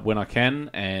when I can.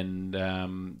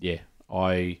 And yeah,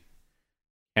 I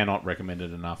cannot recommend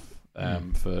it enough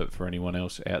for anyone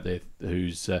else out there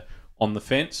who's on the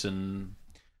fence. And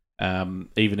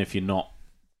even if you're not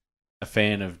a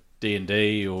fan of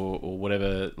D&D or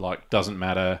whatever, like, doesn't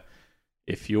matter.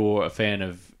 If you're a fan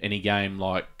of any game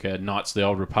like Knights of the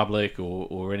Old Republic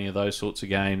or any of those sorts of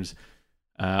games,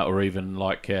 or even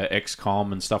like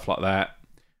XCOM and stuff like that,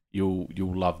 you'll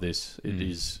love this. It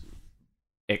is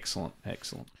excellent.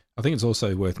 I think it's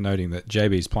also worth noting that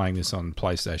JB's playing this on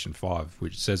PlayStation 5,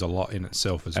 which says a lot in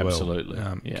itself as Absolutely.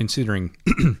 well. Yeah. Considering,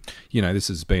 you know, this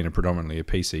has been predominantly a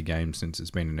PC game since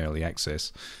it's been in early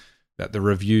access, that the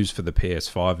reviews for the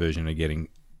PS5 version are getting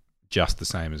just the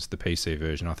same as the PC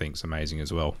version, I think is amazing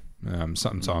as well.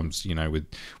 Sometimes, you know, when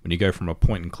you go from a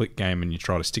point-and-click game and you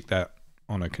try to stick that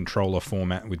on a controller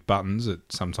format with buttons, it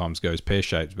sometimes goes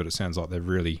pear-shaped, but it sounds like they've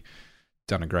really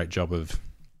done a great job of,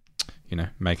 you know,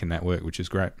 making that work, which is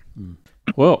great.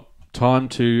 Well, time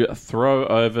to throw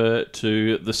over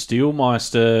to the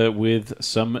Steelmeister with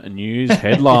some news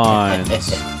headlines.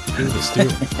 Do the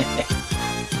Steel.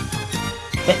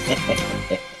 Oh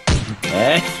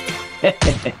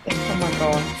my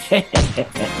god.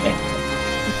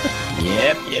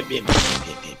 Yep.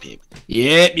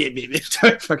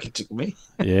 Don't fucking tickle me.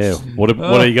 Yeah. What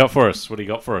do you got for us? What do you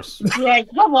got for us? Yeah,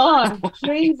 come on.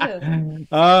 Jesus.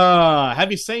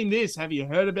 Have you seen this? Have you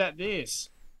heard about this?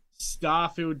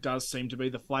 Starfield does seem to be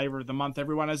the flavour of the month,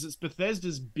 everyone, as it's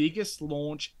Bethesda's biggest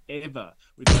launch ever,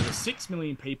 with over 6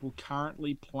 million people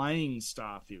currently playing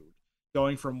Starfield.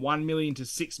 Going from 1 million to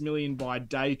 6 million by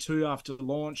day 2 after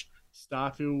launch,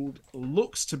 Starfield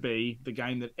looks to be the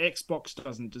game that Xbox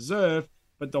doesn't deserve,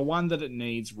 but the one that it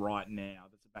needs right now.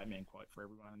 That's a Batman quote for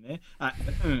everyone in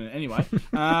there. Anyway,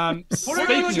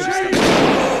 speaking of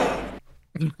stuff,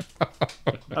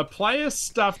 a player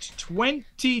stuffed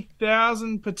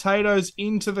 20,000 potatoes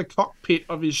into the cockpit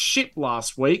of his ship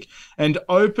last week and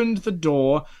opened the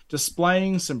door,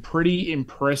 displaying some pretty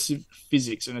impressive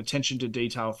physics and attention to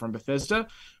detail from Bethesda.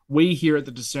 We here at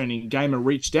The Discerning Gamer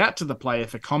reached out to the player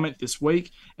for comment this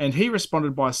week, and he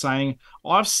responded by saying,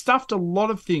 "I've stuffed a lot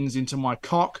of things into my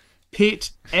cock,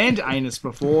 pit, and anus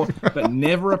before, but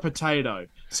never a potato.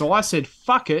 So I said,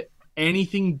 fuck it.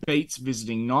 Anything beats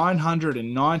visiting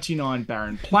 999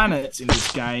 barren planets in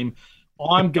this game.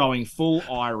 I'm going full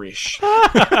Irish."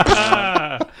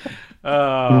 Oh,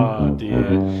 dear.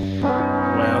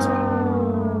 Wowza.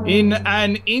 In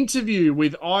an interview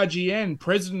with IGN,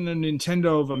 President of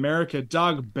Nintendo of America,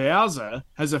 Doug Bowser,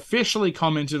 has officially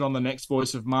commented on the next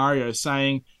voice of Mario,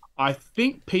 saying, "I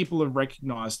think people have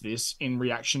recognized this in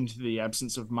reaction to the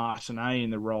absence of Martinet in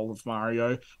the role of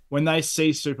Mario. When they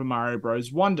see Super Mario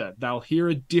Bros. Wonder, they'll hear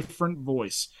a different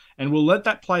voice. And we'll let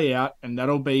that play out, and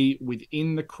that'll be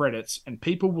within the credits, and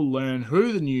people will learn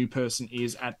who the new person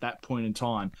is at that point in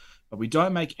time. But we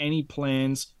don't make any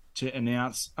plans to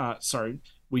announce...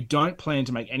 we don't plan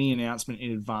to make any announcement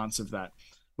in advance of that."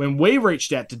 When we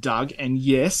reached out to Doug, and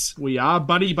yes, we are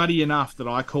buddy enough that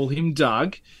I call him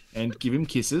Doug and give him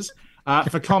kisses,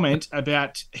 for comment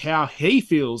about how he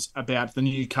feels about the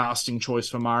new casting choice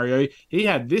for Mario, he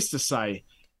had this to say: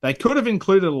 "They could have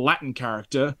included a Latin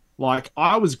character, like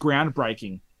I was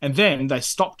groundbreaking, and then they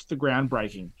stopped the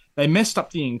groundbreaking. They messed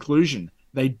up the inclusion.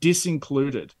 They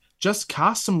disincluded. Just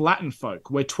cast some Latin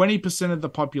folk. We're 20% of the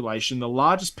population, the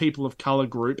largest people of color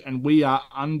group, and we are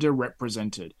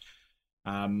underrepresented."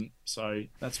 So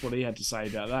that's what he had to say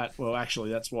about that. Well, actually,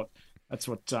 that's what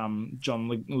John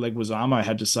Leguizamo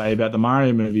had to say about the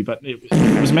Mario movie, but it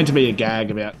was meant to be a gag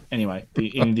about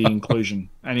the inclusion.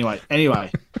 Anyway.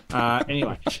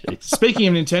 Speaking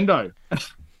of Nintendo,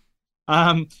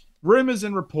 rumors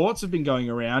and reports have been going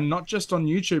around, not just on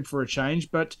YouTube for a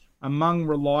change, but among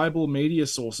reliable media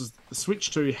sources, the Switch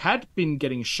 2 had been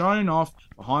getting shown off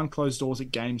behind closed doors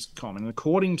at Gamescom. And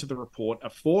according to the report,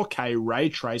 a 4K ray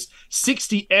trace,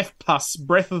 60 FPS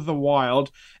Breath of the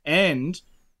Wild, and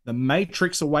the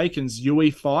Matrix Awakens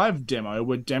UE5 demo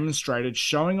were demonstrated,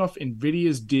 showing off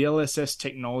NVIDIA's DLSS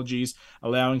technologies,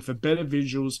 allowing for better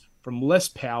visuals from less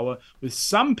power, with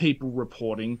some people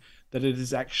reporting that it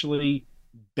is actually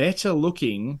better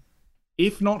looking,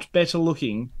 if not better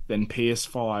looking, than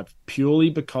PS5, purely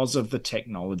because of the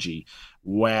technology.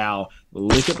 Wow.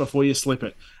 Lick it before you slip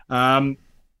it.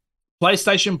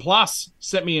 PlayStation Plus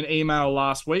sent me an email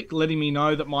last week letting me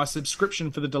know that my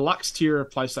subscription for the deluxe tier of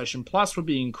PlayStation Plus would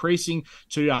be increasing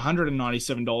to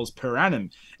 $197 per annum.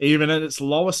 Even at its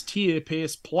lowest tier,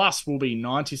 PS Plus will be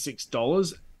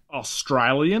 $96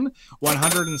 Australian,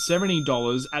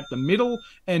 $170 at the middle,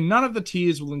 and none of the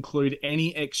tiers will include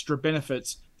any extra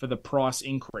benefits for the price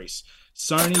increase.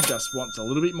 Sony just wants a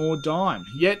little bit more dime.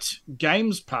 Yet,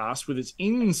 Games Pass, with its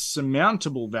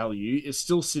insurmountable value, is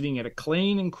still sitting at a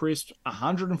clean and crisp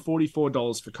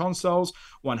 $144 for consoles,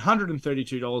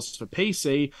 $132 for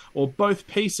PC, or both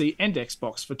PC and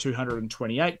Xbox for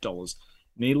 $228.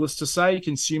 Needless to say,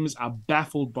 consumers are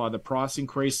baffled by the price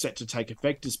increase set to take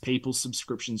effect as people's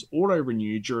subscriptions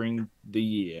auto-renew during the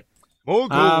year. More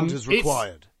gold is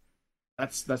required.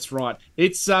 That's right.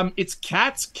 It's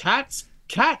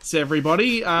cats,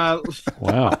 everybody. Wow.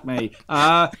 Fuck me.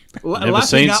 Never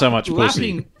seen so much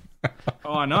pussy.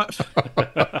 Oh, I know.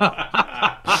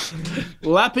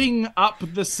 Lapping up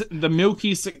the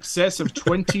milky success of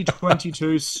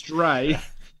 2022 Stray,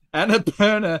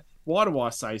 Annapurna. Why do I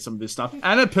say some of this stuff?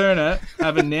 Annapurna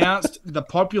have announced the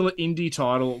popular indie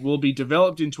title will be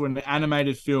developed into an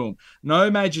animated film.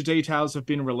 No major details have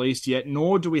been released yet,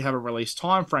 nor do we have a release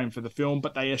time frame for the film,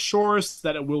 but they assure us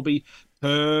that it will be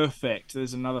perfect.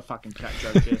 There's another fucking cat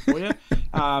joke there for you.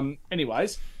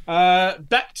 Anyways,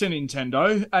 Back to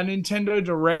Nintendo. A Nintendo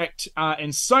Direct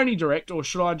and Sony Direct, or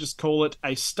should I just call it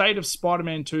a State of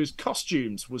Spider-Man 2's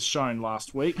costumes, was shown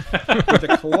last week with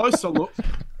a closer look.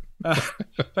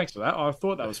 Thanks for that. I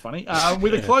thought that was funny.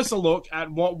 With a closer look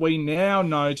at what we now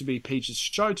know to be Peach's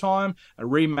Showtime, a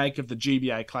remake of the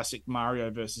GBA classic Mario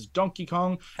vs. Donkey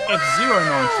Kong, F-Zero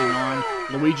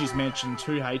 99, Luigi's Mansion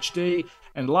 2 HD,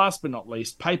 and last but not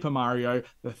least, Paper Mario,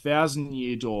 The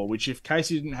 1,000-Year Door, which if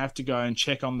Casey didn't have to go and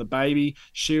check on the baby,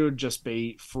 she would just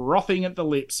be frothing at the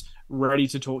lips, ready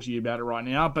to talk to you about it right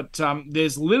now. But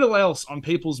there's little else on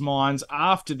people's minds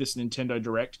after this Nintendo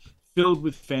Direct, filled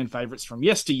with fan favourites from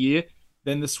yesteryear,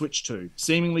 than the Switch 2,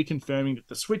 seemingly confirming that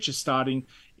the Switch is starting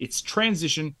its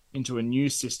transition into a new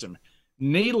system.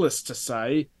 Needless to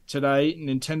say, today,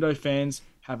 Nintendo fans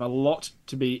have a lot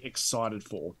to be excited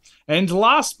for. And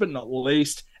last but not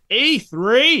least,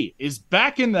 E3 is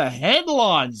back in the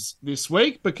headlines this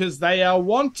week because they are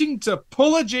wanting to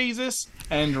pull a Jesus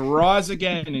and rise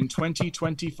again in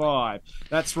 2025.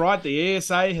 That's right, the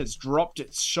ESA has dropped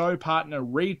its show partner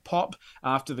ReedPop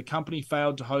after the company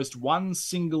failed to host one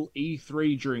single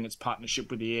E3 during its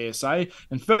partnership with the ESA.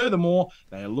 And furthermore,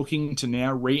 they are looking to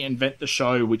now reinvent the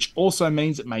show, which also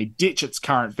means it may ditch its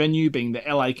current venue, being the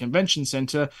LA Convention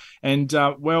Center. And,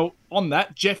 well, on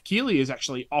that, Jeff Keighley has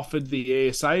actually offered the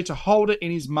ESA to hold it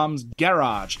in his mum's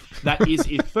garage. That is,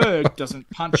 if Ferg doesn't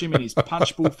punch him in his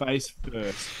punchable face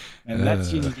first. And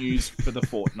that's your news for the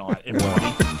fortnight,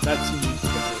 everybody. That's your news for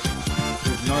the fortnight.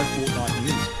 There's no fortnight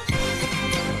news.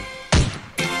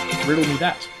 Riddle me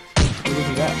that.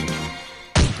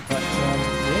 But,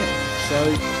 yeah. So,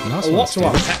 Nice a one, lot to Steve.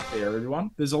 unpack there,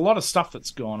 everyone. There's a lot of stuff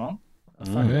that's gone on.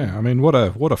 Oh, yeah. I mean, what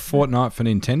a fortnight for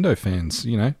Nintendo fans.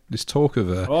 You know, this talk of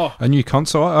a new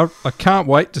console. I can't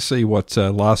wait to see what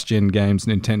last gen games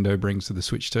Nintendo brings to the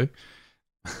Switch 2.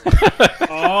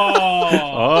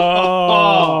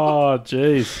 Oh,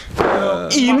 jeez.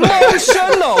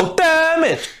 Emotional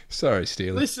damage. Sorry,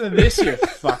 Steely. Listen to this, you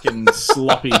fucking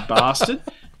sloppy bastard.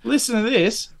 Listen to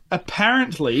this.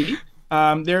 Apparently,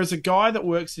 there is a guy that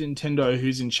works at Nintendo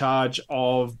who's in charge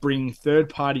of bringing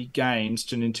third-party games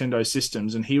to Nintendo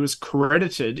systems, and he was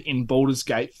credited in Baldur's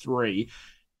Gate 3,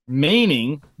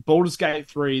 meaning Baldur's Gate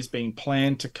 3 is being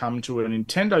planned to come to a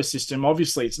Nintendo system.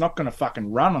 Obviously, it's not going to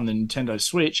fucking run on the Nintendo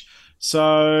Switch.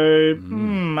 So,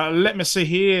 let me see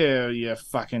here, you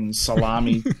fucking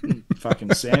salami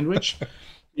fucking sandwich.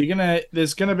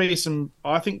 There's gonna be some,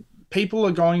 I think people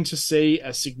are going to see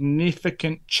a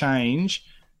significant change,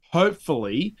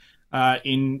 hopefully,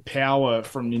 in power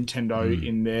from Nintendo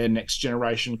in their next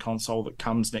generation console that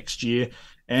comes next year.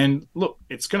 And look,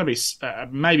 it's going to be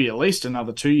maybe at least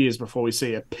another 2 years before we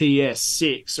see a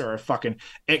PS6 or a fucking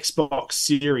Xbox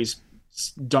Series.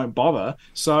 Don't bother.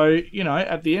 So, you know,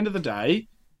 at the end of the day,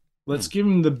 let's give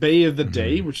them the B of the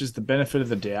D, which is the benefit of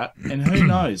the doubt. And who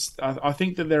knows? I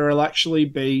think that there will actually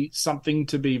be something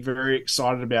to be very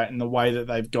excited about in the way that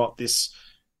they've got this,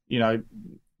 you know,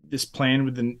 this plan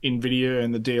with the NVIDIA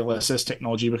and the DLSS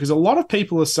technology, because a lot of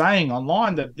people are saying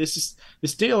online that this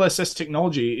DLSS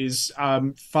technology is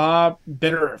far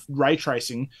better at ray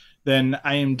tracing than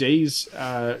AMD's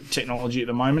technology at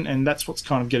the moment, and that's what's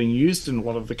kind of getting used in a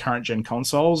lot of the current gen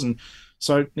consoles. And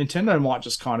so Nintendo might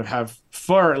just kind of have,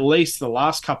 for at least the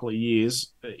last couple of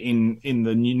years in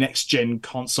the new next gen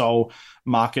console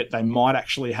market, they might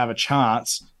actually have a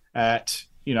chance at,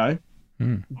 you know,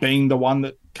 being the one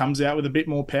that comes out with a bit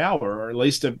more power, or at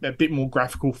least a bit more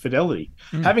graphical fidelity.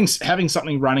 Having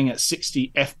something running at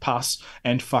 60 FPS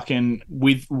and fucking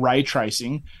with ray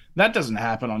tracing, that doesn't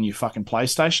happen on your fucking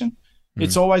PlayStation.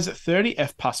 It's always at 30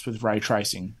 FPS with ray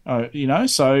tracing. You know,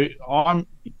 so I'm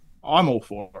all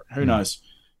for it. Who knows?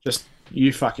 Just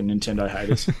you fucking Nintendo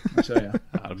haters. I tell you.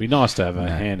 It'd be nice to have a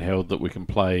handheld that we can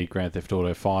play Grand Theft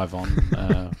Auto 5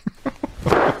 on.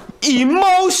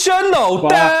 Emotional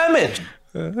damage.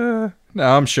 No,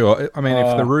 I'm sure. I mean,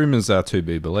 if the rumours are to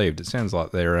be believed, it sounds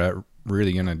like they're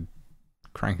really going to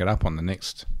crank it up on the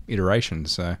next iteration.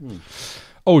 So,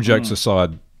 all jokes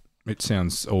aside, it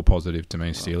sounds all positive to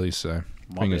me, Steely. So,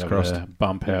 fingers crossed.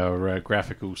 Bump our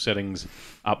graphical settings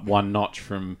up one notch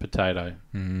from potato.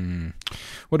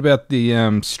 What about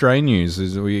the Stray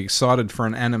news? Are we excited for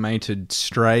an animated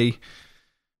Stray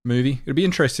movie? It'd be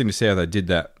interesting to see how they did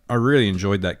that. I really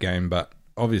enjoyed that game, but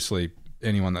obviously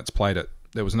anyone that's played it,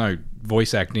 there was no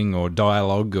voice acting or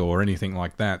dialogue or anything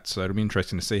like that. So it'll be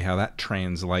interesting to see how that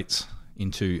translates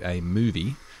into a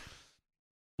movie.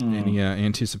 Any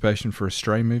anticipation for a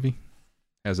Stray movie?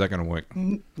 How's that going to work?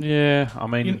 Yeah, I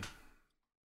mean,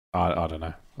 I don't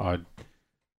know.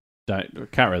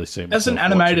 Can't really see As an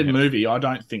myself animated watching it. movie, I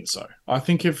don't think so. I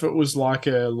think if it was like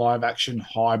a live action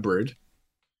hybrid,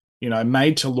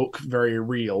 made to look very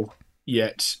real,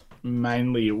 yet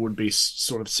mainly it would be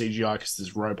sort of CGI because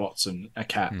there's robots and a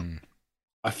cat.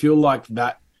 I feel like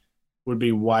that would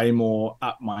be way more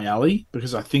up my alley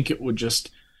because I think it would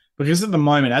because at the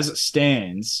moment, as it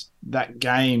stands, that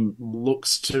game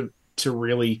looks to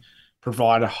really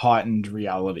provide a heightened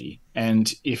reality.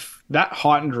 And if that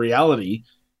heightened reality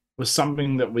was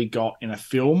something that we got in a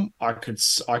film, I could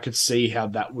see how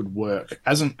that would work.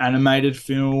 As an animated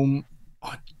film,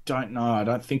 I don't know. I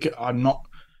don't think I'm not.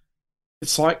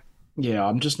 It's like, yeah,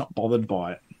 I'm just not bothered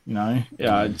by it.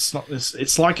 Yeah, it's not this.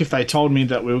 It's like if they told me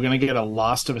that we were going to get a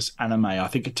Last of Us anime. I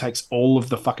think it takes all of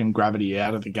the fucking gravity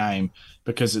out of the game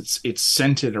because it's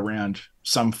centered around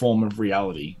some form of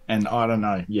reality, and I don't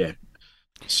know. Yeah,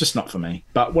 it's just not for me.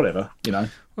 But whatever. Well,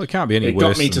 it can't be any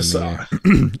worse.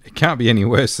 It can't be any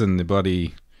worse than the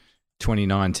bloody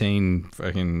 2019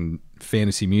 fucking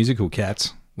fantasy musical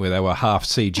Cats, where they were half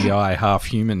CGI, half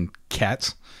human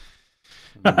cats.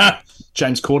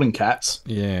 James Corden cats.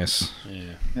 Yes.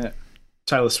 Yeah.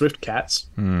 Taylor Swift cats.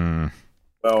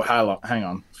 Well, hang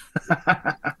on.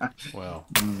 Well,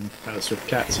 Taylor Swift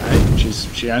cats. Hey,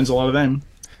 she owns a lot of them.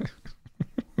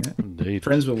 Yeah. Indeed.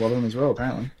 Friends with a lot of them as well,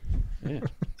 apparently. Yeah.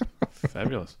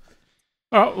 Fabulous.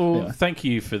 All right. Well, thank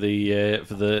you for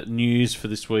the news for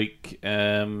this week,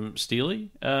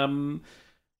 Steely.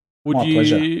 My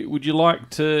pleasure. Would you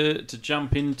like to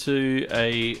jump into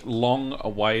a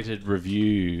long-awaited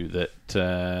review that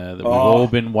we've all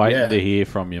been waiting to hear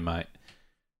from you, mate?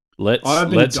 Let's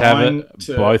have it.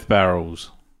 Both barrels.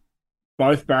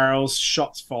 Both barrels.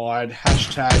 Shots fired.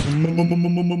 Hashtag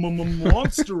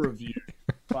monster review.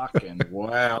 Fucking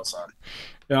wow, son.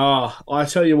 I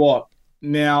tell you what.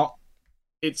 Now,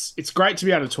 it's great to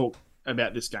be able to talk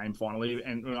about this game finally,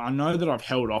 and I know that I've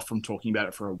held off from talking about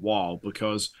it for a while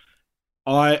because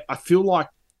I feel like,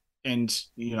 and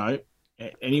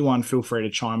anyone feel free to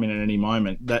chime in at any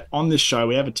moment, that on this show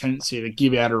we have a tendency to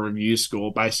give out a review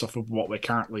score based off of what we're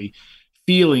currently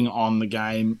feeling on the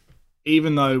game,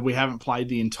 even though we haven't played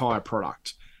the entire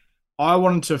product. I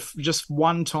wanted to just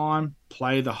one time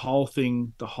play the whole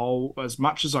thing, as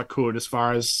much as I could, as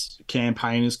far as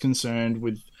campaign is concerned,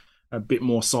 with a bit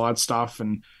more side stuff,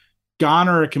 and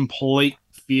garner a complete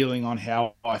feeling on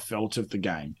how I felt of the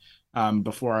game.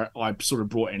 Before I sort of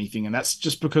brought anything, and that's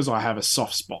just because I have a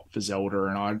soft spot for Zelda,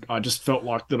 and I just felt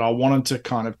like that I wanted to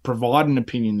kind of provide an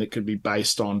opinion that could be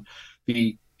based on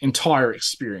the entire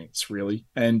experience, really.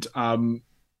 And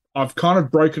I've kind of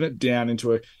broken it down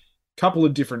into a couple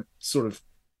of different sort of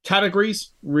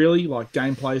categories, really, like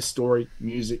gameplay, story,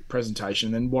 music,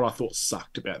 presentation, and what I thought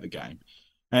sucked about the game.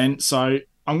 And so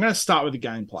I'm going to start with the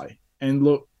gameplay. And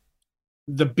look,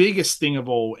 the biggest thing of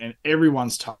all, and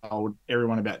everyone's told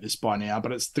everyone about this by now,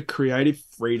 but it's the creative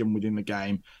freedom within the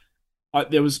game.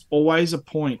 There was always a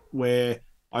point where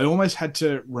I almost had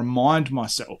to remind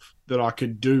myself that I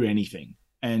could do anything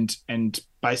and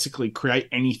basically create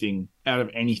anything out of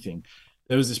anything.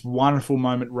 There was this wonderful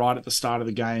moment right at the start of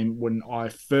the game when I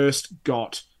first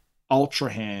got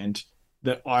Ultra Hand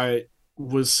that I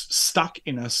was stuck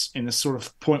in a sort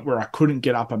of point where I couldn't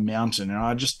get up a mountain, and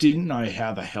I just didn't know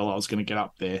how the hell I was going to get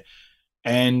up there.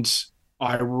 And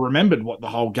I remembered what the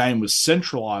whole game was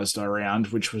centralized around,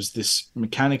 which was this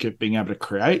mechanic of being able to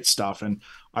create stuff. And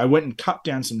I went and cut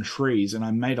down some trees and I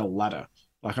made a ladder.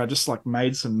 I just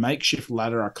made some makeshift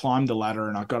ladder. I climbed the ladder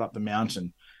and I got up the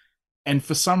mountain. And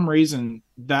for some reason,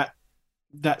 that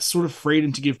sort of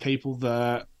freedom to give people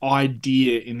the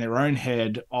idea in their own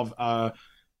head of a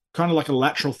kind of like a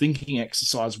lateral thinking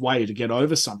exercise way to get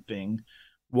over something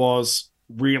was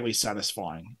really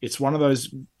satisfying. It's one of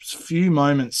those few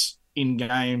moments in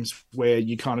games where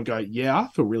you kind of go, yeah, I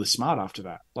feel really smart after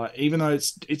that. Like, even though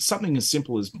it's something as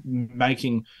simple as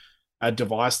making a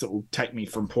device that will take me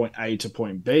from point A to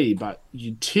point B, but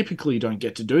you typically don't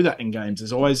get to do that in games.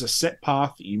 There's always a set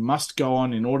path that you must go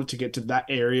on in order to get to that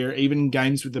area, even in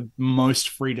games with the most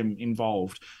freedom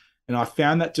involved. And I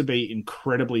found that to be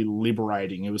incredibly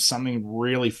liberating. It was something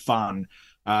really fun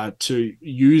to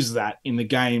use that in the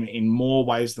game in more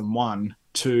ways than one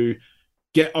to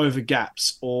get over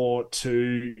gaps or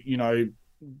to,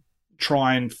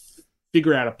 try and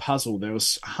figure out a puzzle. There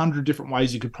was 100 different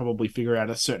ways you could probably figure out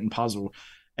a certain puzzle,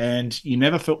 and you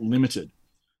never felt limited.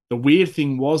 The weird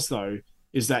thing was, though,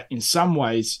 is that in some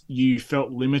ways you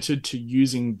felt limited to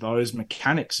using those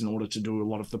mechanics in order to do a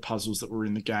lot of the puzzles that were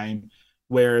in the game.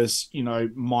 Whereas,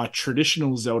 my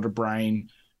traditional Zelda brain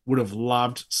would have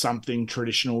loved something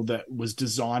traditional that was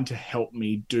designed to help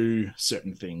me do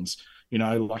certain things.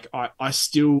 Like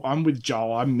I'm with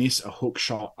Joel. I miss a hook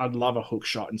shot. I'd love a hook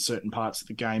shot in certain parts of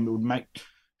the game. It would make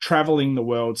traveling the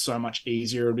world so much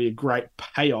easier. It'd be a great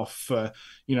payoff for,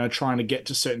 trying to get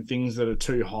to certain things that are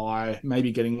too high,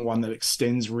 maybe getting one that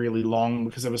extends really long,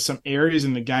 because there were some areas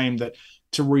in the game that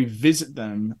to revisit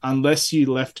them, unless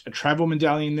you left a travel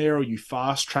medallion there or you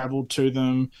fast traveled to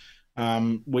them,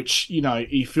 which,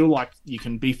 you feel like you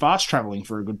can be fast traveling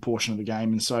for a good portion of the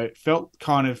game. And so it felt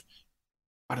kind of,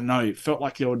 I don't know, it felt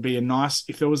like there would be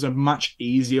if there was a much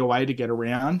easier way to get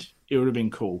around, it would have been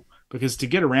cool, because to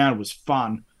get around was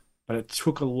fun, but it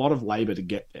took a lot of labor to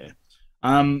get there.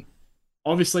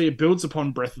 Obviously, it builds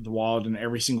upon Breath of the Wild in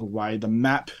every single way. The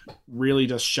map really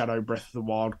does shadow Breath of the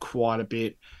Wild quite a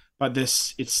bit, but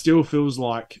it still feels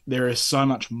like there is so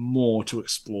much more to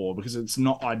explore, because it's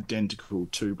not identical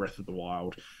to Breath of the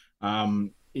Wild.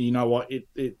 You know what?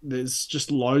 There's just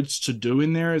loads to do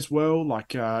in there as well.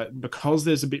 Like, because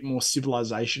there's a bit more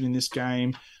civilization in this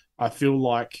game, I feel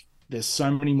like there's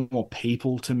so many more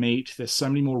people to meet. There's so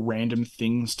many more random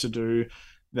things to do.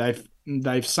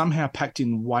 They've somehow packed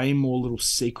in way more little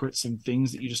secrets and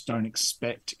things that you just don't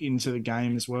expect into the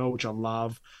game as well, which I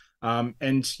love.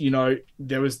 And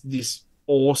there was this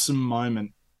awesome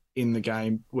moment in the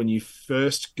game when you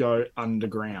first go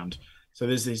underground. So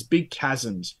there's these big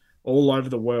chasms all over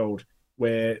the world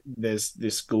where there's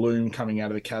this gloom coming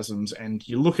out of the chasms, and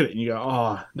you look at it and you go,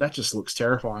 oh, that just looks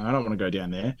terrifying. I don't want to go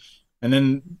down there. And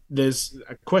then there's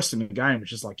a quest in the game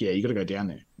which is like, yeah, you got to go down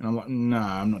there. And I'm like, no,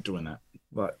 I'm not doing that.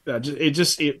 But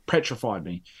it petrified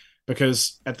me,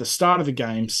 because at the start of the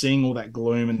game, seeing all that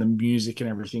gloom and the music and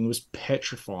everything was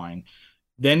petrifying.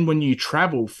 Then when you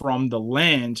travel from the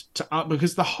land to up,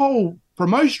 because the whole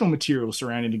promotional material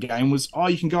surrounding the game was, oh,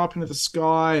 you can go up into the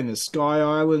sky and there's sky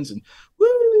islands and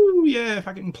woo, yeah, if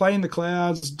I can play in the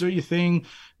clouds, do your thing,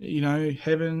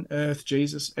 heaven, earth,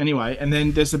 Jesus. Anyway, and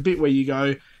then there's a bit where you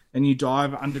go and you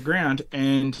dive underground,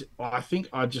 and I think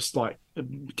I just like,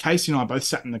 Casey and I both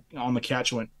sat on the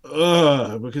couch and went,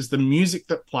 ugh, because the music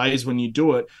that plays when you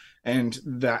do it, and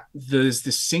that there's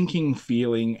this sinking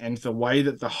feeling, and the way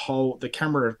that the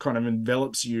camera kind of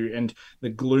envelops you, and the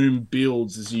gloom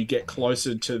builds as you get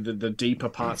closer to the deeper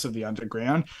parts of the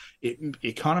underground,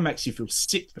 it kind of makes you feel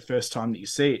sick the first time that you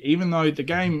see it, even though the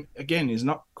game, again, is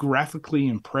not graphically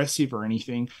impressive or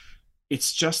anything.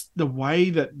 It's just the way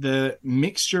that the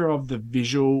mixture of the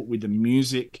visual with the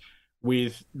music,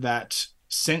 with that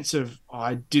sense of,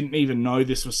 I didn't even know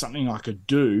this was something I could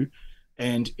do.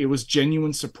 And it was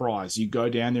genuine surprise. You go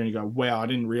down there and you go, wow, I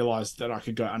didn't realize that I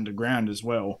could go underground as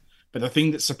well. But the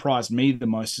thing that surprised me the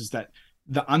most is that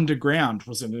the underground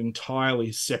was an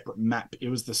entirely separate map. It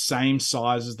was the same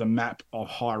size as the map of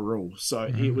Hyrule. So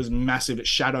It was massive. It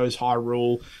shadows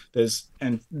Hyrule. There's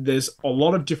a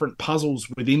lot of different puzzles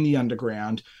within the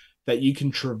underground that you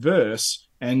can traverse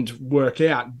and work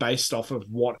out based off of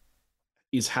what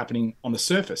is happening on the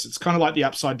surface. It's kind of like the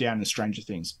Upside Down in Stranger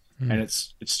Things. And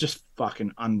it's just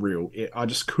fucking unreal. I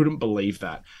just couldn't believe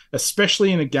that,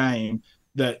 especially in a game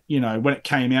that, when it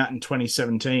came out in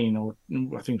 2017, or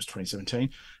I think it was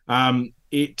 2017,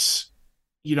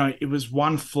 it was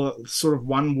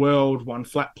one world, one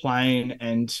flat plane,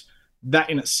 and that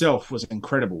in itself was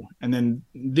incredible. And then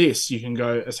this, you can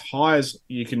go as high as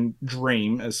you can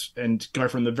dream, and go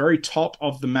from the very top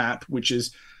of the map, which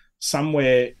is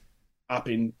somewhere up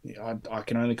in, I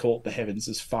can only call it the heavens,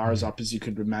 as far as up as you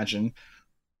could imagine,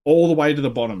 all the way to the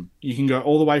bottom. You can go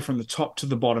all the way from the top to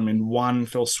the bottom in one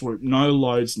fell swoop. No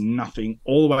loads, nothing.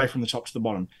 All the way from the top to the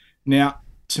bottom. Now,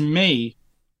 to me,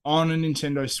 on a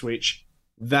Nintendo Switch,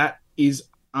 that is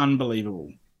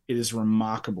unbelievable. It is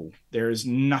remarkable. There is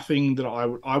nothing that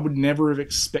I would never have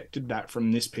expected that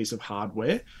from this piece of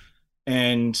hardware.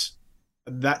 And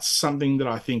that's something that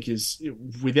I think is,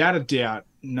 without a doubt,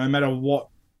 no matter what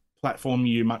platform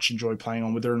you much enjoy playing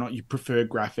on, whether or not you prefer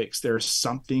graphics, there is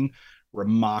something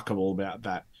remarkable about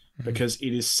that, because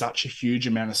it is such a huge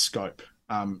amount of scope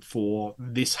for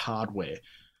this hardware.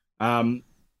 And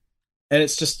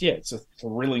it's just, it's a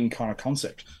thrilling kind of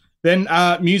concept. Then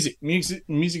music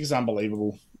is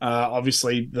unbelievable.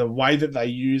 Obviously, the way that they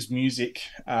use music,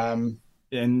 and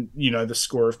the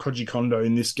score of Koji Kondo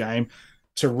in this game,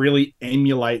 to really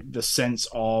emulate the sense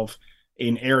of,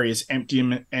 in areas,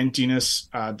 emptiness,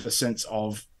 the sense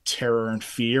of terror and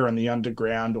fear and the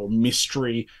underground, or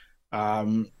mystery,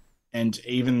 and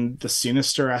even the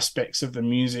sinister aspects of the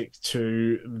music,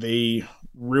 to the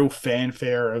real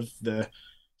fanfare of the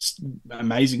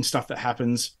amazing stuff that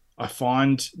happens. I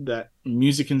find that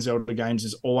music in Zelda games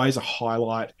is always a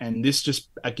highlight, and this just,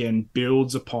 again,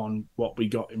 builds upon what we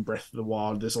got in Breath of the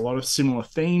Wild. There's a lot of similar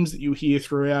themes that you hear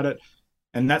throughout it,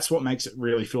 And that's what makes it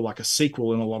really feel like a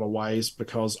sequel in a lot of ways,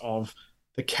 because of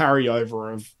the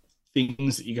carryover of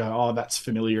things that you go, oh, that's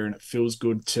familiar, and it feels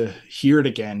good to hear it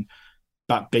again,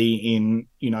 but be in,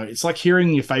 it's like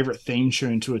hearing your favorite theme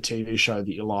tune to a TV show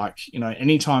that you like.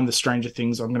 Anytime the Stranger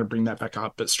Things, I'm going to bring that back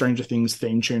up, but Stranger Things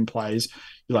theme tune plays,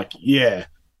 you're like, yeah,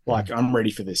 like I'm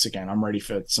ready for this again. I'm ready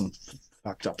for some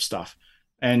fucked up stuff.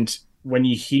 And when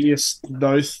you hear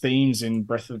those themes in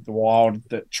Breath of the Wild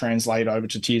that translate over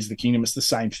to Tears of the Kingdom, it's the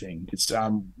same thing. It's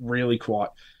really quite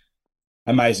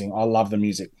amazing. I love the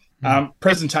music.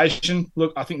 Presentation,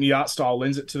 look, I think the art style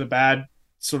lends it to the bad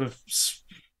sort of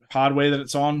hardware that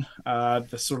it's on.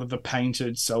 The sort of the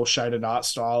painted, cel-shaded art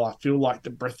style. I feel like the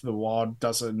Breath of the Wild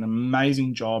does an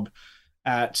amazing job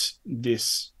at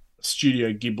this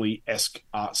Studio Ghibli-esque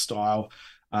art style.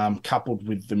 Coupled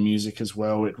with the music as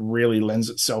well, it really lends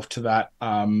itself to that.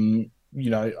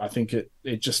 I think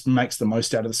it just makes the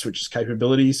most out of the Switch's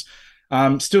capabilities.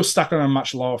 Still stuck on a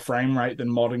much lower frame rate than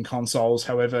modern consoles.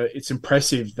 However, it's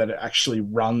impressive that it actually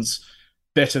runs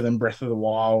better than Breath of the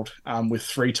Wild, with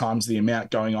 3 times the amount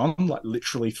going on, like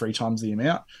literally 3 times the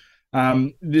amount.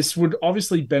 This would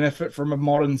obviously benefit from a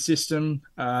modern system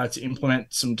to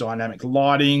implement some dynamic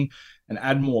lighting and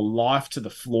add more life to the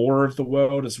flora of the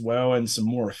world as well, and some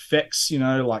more effects,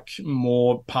 like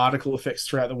more particle effects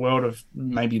throughout the world of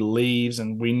maybe leaves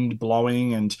and wind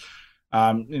blowing. And,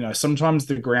 sometimes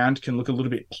the ground can look a little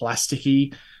bit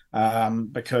plasticky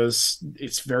because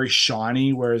it's very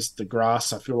shiny, whereas the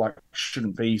grass, I feel like,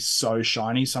 shouldn't be so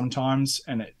shiny sometimes.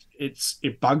 And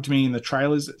it bugged me in the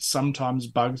trailers. It sometimes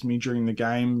bugs me during the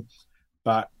game,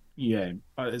 but yeah,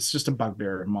 it's just a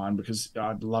bugbear of mine because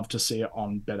I'd love to see it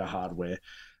on better hardware.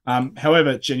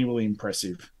 However, genuinely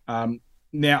impressive.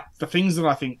 Now, the things that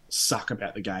I think suck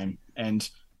about the game, and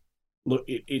look,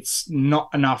 it's not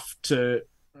enough to,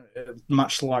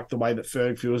 much like the way that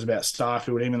Ferg feels about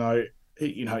Starfield, even though,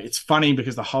 it's funny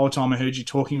because the whole time I heard you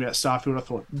talking about Starfield, I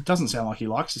thought, it doesn't sound like he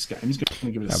likes this game. He's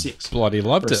going to give it a 6. Bloody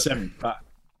loved or a it. 7,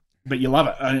 but you love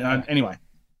it. Anyway,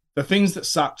 the things that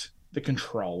sucked, the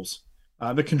controls.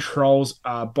 The controls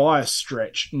are by a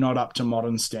stretch not up to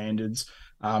modern standards.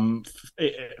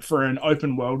 For an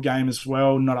open world game as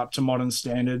well, not up to modern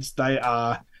standards. They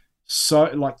are so,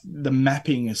 like, the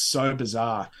mapping is so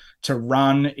bizarre. To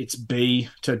run, it's B.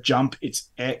 To jump,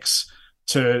 it's X.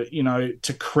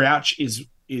 To crouch is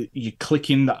you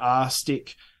click in the R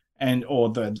stick, or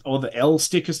the L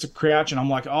stick is to crouch, and I'm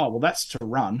like, oh well, that's to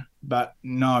run. But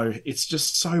no, it's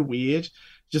just so weird.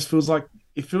 It feels like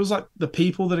the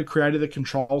people that have created the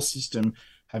control system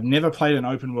have never played an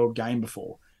open world game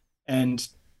before and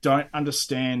don't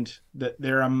understand that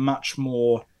there are much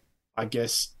more, I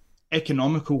guess,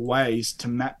 economical ways to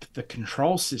map the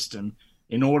control system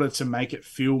in order to make it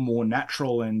feel more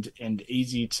natural and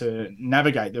easy to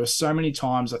navigate. There were so many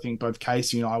times, I think both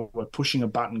Casey and I were pushing a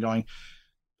button going,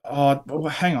 oh, well,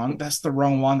 hang on, that's the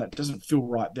wrong one. That doesn't feel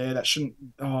right there. That shouldn't.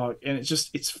 Oh, and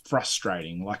it's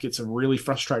frustrating. Like, it's a really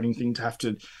frustrating thing to have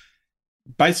to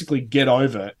basically get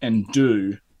over and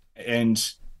do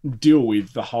and deal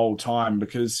with the whole time,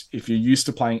 because if you're used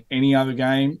to playing any other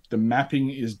game, the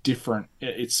mapping is different.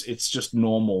 It's just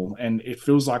normal, and it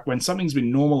feels like when something's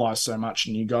been normalized so much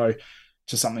and you go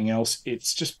to something else,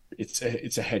 it's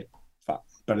a head fuck.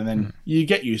 But then you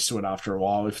get used to it after a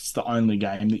while if it's the only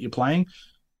game that you're playing.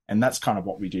 And that's kind of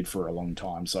what we did for a long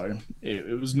time. So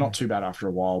it was not too bad after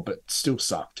a while, but still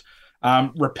sucked.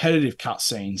 Repetitive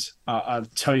cutscenes. I'll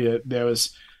tell you,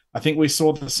 I think we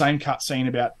saw the same cutscene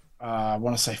about, I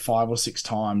want to say 5 or 6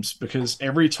 times, because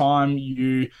every time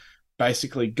you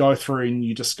basically go through and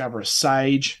you discover a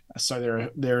sage. So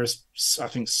there is, I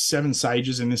think, 7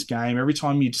 sages in this game. Every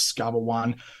time you discover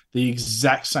one, the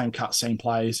exact same cutscene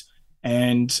plays,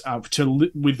 and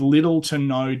with little to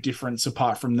no difference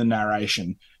apart from the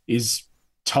narration is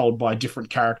told by a different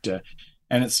character.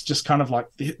 And it's just kind of like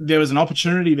there was an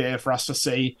opportunity there for us to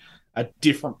see a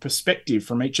different perspective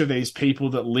from each of these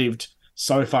people that lived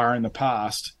so far in the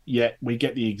past, yet we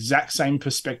get the exact same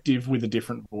perspective with a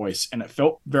different voice. And it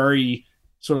felt very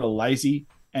sort of lazy.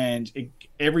 And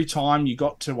every time you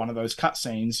got to one of those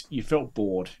cutscenes, you felt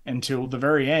bored until the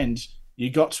very end.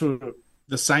 You got to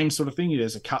the same sort of thing.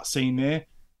 There's a cutscene there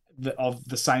of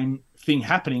the same thing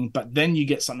happening, but then you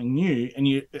get something new,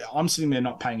 and I'm sitting there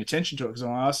not paying attention to it because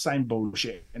I'm like, oh, same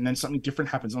bullshit. And then something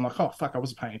different happens. I'm like, oh fuck, I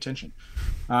wasn't paying attention.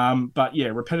 But yeah,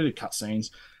 repetitive cutscenes.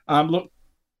 Look,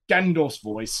 Ganondorf's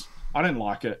voice, I didn't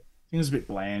like it. I think it was a bit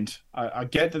bland. I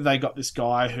get that they got this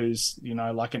guy who's,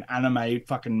 like an anime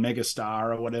fucking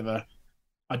megastar or whatever.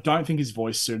 I don't think his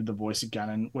voice suited the voice of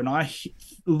Ganon. When I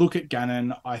look at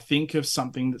Ganon, I think of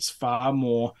something that's far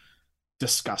more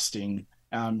disgusting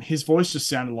his voice just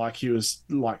sounded like he was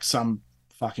like some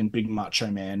fucking big macho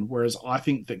man, whereas I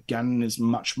think that Ganon is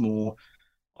much more,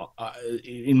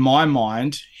 in my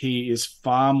mind, he is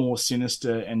far more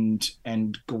sinister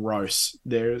and gross.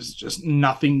 There's just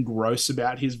nothing gross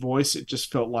about his voice. It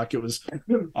just felt like it was,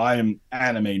 I am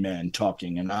anime man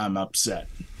talking and I'm upset.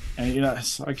 And,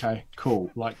 it's okay,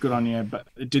 cool, like, good on you. But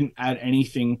it didn't add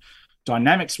anything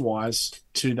dynamics-wise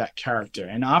to that character.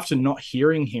 And after not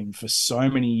hearing him for so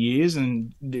many years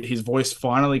and his voice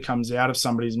finally comes out of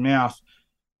somebody's mouth,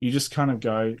 you just kind of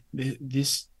go,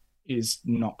 this is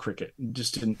not cricket. It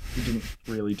didn't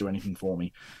really do anything for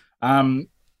me. Then,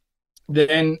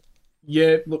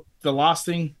 look, the last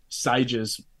thing,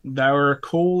 sages. They were a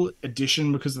cool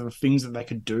addition because of the things that they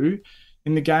could do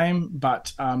in the game,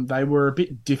 but they were a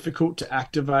bit difficult to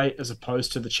activate as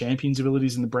opposed to the champion's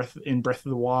abilities in Breath of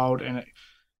the Wild, and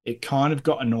it kind of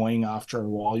got annoying after a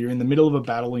while. You're in the middle of a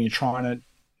battle and you're trying to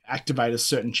activate a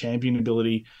certain champion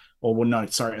ability, a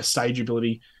sage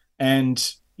ability,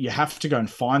 and you have to go and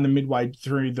find them midway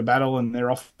through the battle, and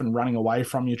they're often running away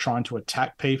from you trying to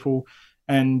attack people,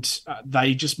 and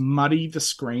they just muddy the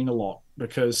screen a lot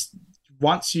because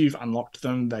once you've unlocked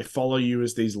them, they follow you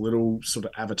as these little sort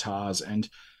of avatars, and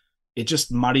it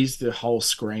just muddies the whole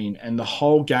screen and the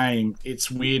whole game. It's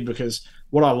weird because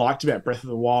what I liked about Breath of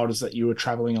the Wild is that you were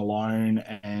traveling alone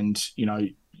and,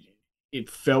 it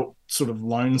felt sort of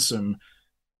lonesome.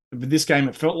 But this game,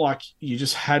 it felt like you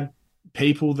just had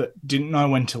people that didn't know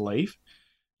when to leave.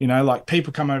 Like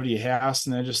people come over to your house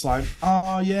and they're just like,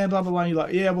 oh, yeah, blah, blah, blah. You're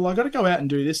like, yeah, well, I got to go out and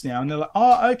do this now. And they're like,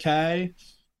 oh, okay.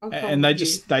 And they're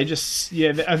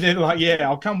like, yeah,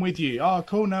 I'll come with you. Oh,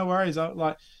 cool, no worries.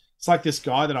 It's like this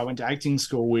guy that I went to acting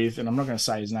school with, and I'm not going to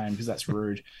say his name because that's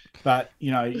rude. But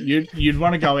you'd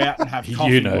want to go out and have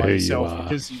coffee by yourself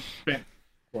because you spent.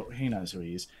 Well, he knows who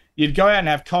he is. You'd go out and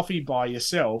have coffee by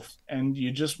yourself, and you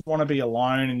just want to be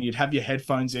alone, and you'd have your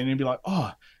headphones in, and be like,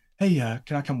 oh, hey,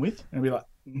 can I come with? And I'd be like,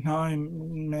 no,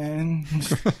 man.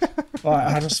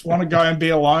 I just want to go and be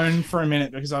alone for a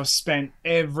minute because I've spent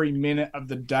every minute of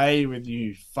the day with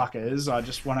you fuckers. I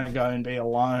just want to go and be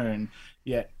alone.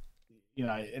 Yet,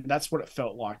 and that's what it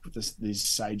felt like with these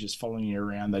sages following you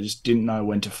around. They just didn't know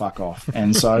when to fuck off.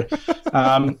 And so,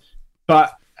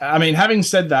 but I mean, having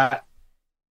said that,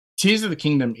 Tears of the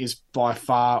Kingdom is by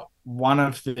far one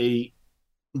of the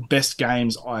best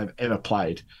games I've ever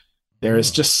played. There is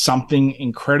just something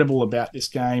incredible about this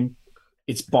game.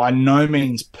 It's by no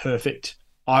means perfect.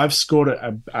 I've scored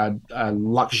a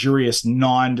luxurious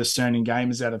 9 discerning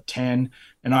gamers out of 10,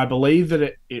 and I believe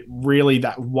that it really,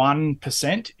 that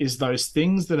 1% is those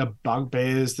things that are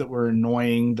bugbears that were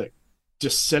annoying that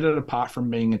just set it apart from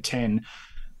being a 10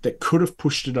 that could have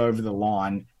pushed it over the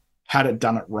line had it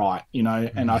done it right,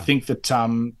 And I think that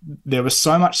there was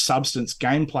so much substance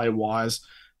gameplay-wise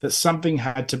that something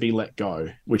had to be let go,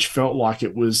 which felt like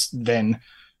it was then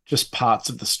just parts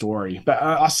of the story. But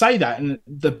I say that, and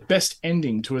the best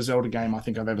ending to a Zelda game I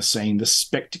think I've ever seen. The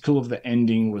spectacle of the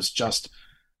ending was just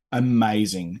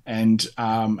amazing. And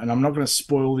I'm not going to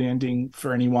spoil the ending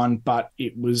for anyone, but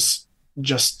it was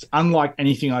just unlike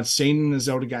anything I'd seen in a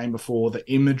Zelda game before. The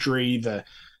imagery, the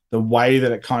way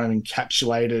that it kind of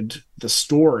encapsulated the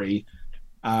story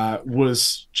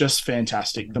was just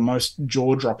fantastic. The most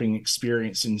jaw-dropping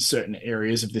experience in certain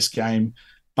areas of this game,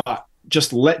 but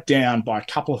just let down by a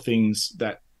couple of things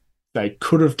that they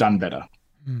could have done better.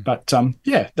 But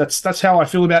that's how I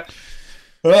feel about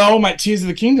mate, Tears of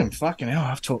the Kingdom. Fucking hell,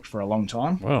 I've talked for a long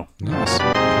time. Well, nice.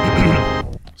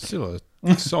 Still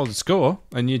a solid score,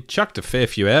 and you chucked a fair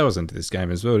few hours into this game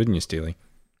as well, didn't you, Steely?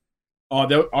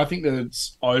 Oh, I think that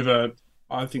it's over.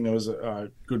 I think there was a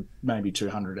good maybe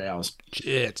 200 hours.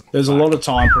 Shit. There's a lot of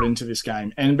time put into this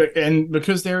game, and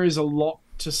because there is a lot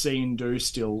to see and do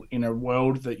still in a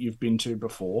world that you've been to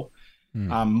before,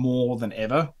 more than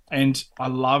ever. And I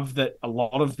love that a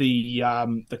lot of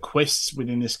the quests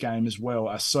within this game as well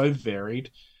are so varied.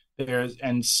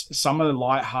 And some are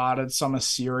lighthearted, some are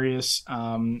serious,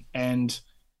 and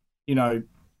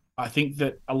I think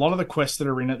that a lot of the quests that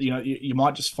are in it, you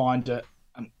might just find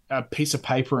a piece of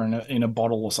paper in a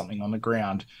bottle or something on the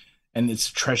ground, and it's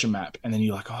a treasure map, and then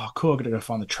you're like, oh cool, I gotta go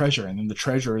find the treasure, and then the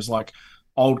treasure is like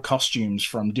old costumes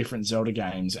from different Zelda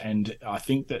games. And I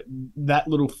think that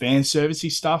little fan servicey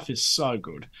stuff is so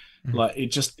good. Like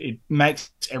it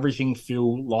makes everything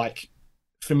feel like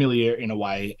familiar in a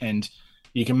way, and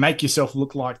you can make yourself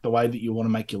look like the way that you want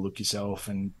to make you look yourself.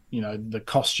 And the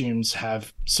costumes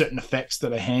have certain effects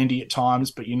that are handy at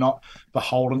times, but you're not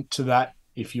beholden to that.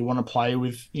 If you want to play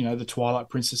with, the Twilight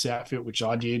Princess outfit, which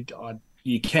I did,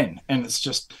 you can. And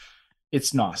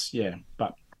it's nice. Yeah.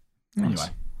 But anyway.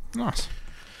 Nice.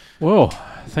 Well,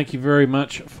 thank you very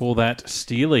much for that,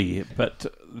 Steely. But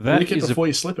that Lick it is before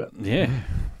you slip it. yeah,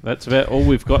 that's about all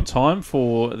we've got time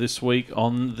for this week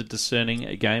on the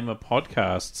Discerning Gamer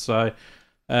podcast. So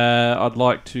I'd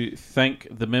like to thank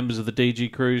the members of the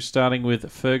DG crew, starting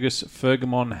with Fergus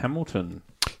Fergamon Hamilton.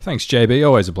 Thanks, JB.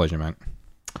 Always a pleasure, mate.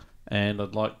 And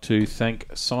I'd like to thank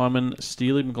Simon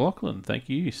Steely McLaughlin. Thank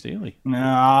you, Steely.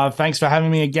 Thanks for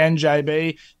having me again,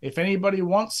 JB. If anybody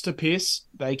wants to piss,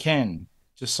 they can.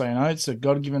 Just so you know, it's a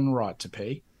God-given right to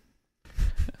pee.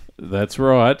 That's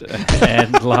right.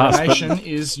 And Nation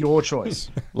is your choice.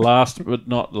 Last but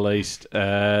not least,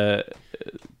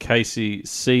 Casey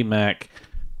C. Mac,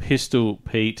 Pistol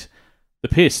Pete, the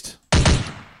Pissed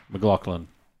McLaughlin.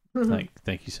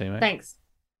 Thank you, C. Mac.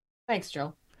 Thanks,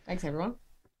 Joel. Thanks, everyone.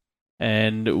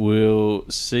 And we'll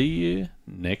see you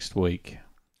next week.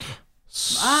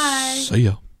 Bye. See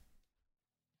ya.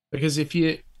 Because if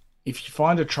you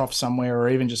find a trough somewhere, or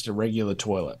even just a regular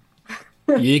toilet,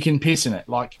 you can piss in it.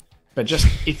 But just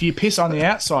if you piss on the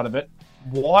outside of it,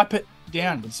 wipe it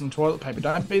down with some toilet paper.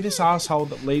 Don't be this asshole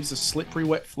that leaves a slippery,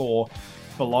 wet floor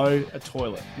below a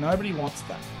toilet. Nobody wants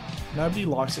that. Nobody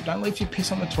likes it. Don't leave your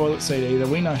piss on the toilet seat either.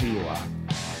 We know who you are.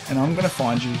 And I'm going to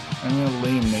find you. I'm going to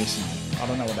Liam Neeson. I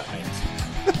don't know what that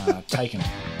means. Taken.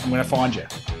 I'm going to find you.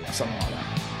 Something like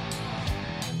that.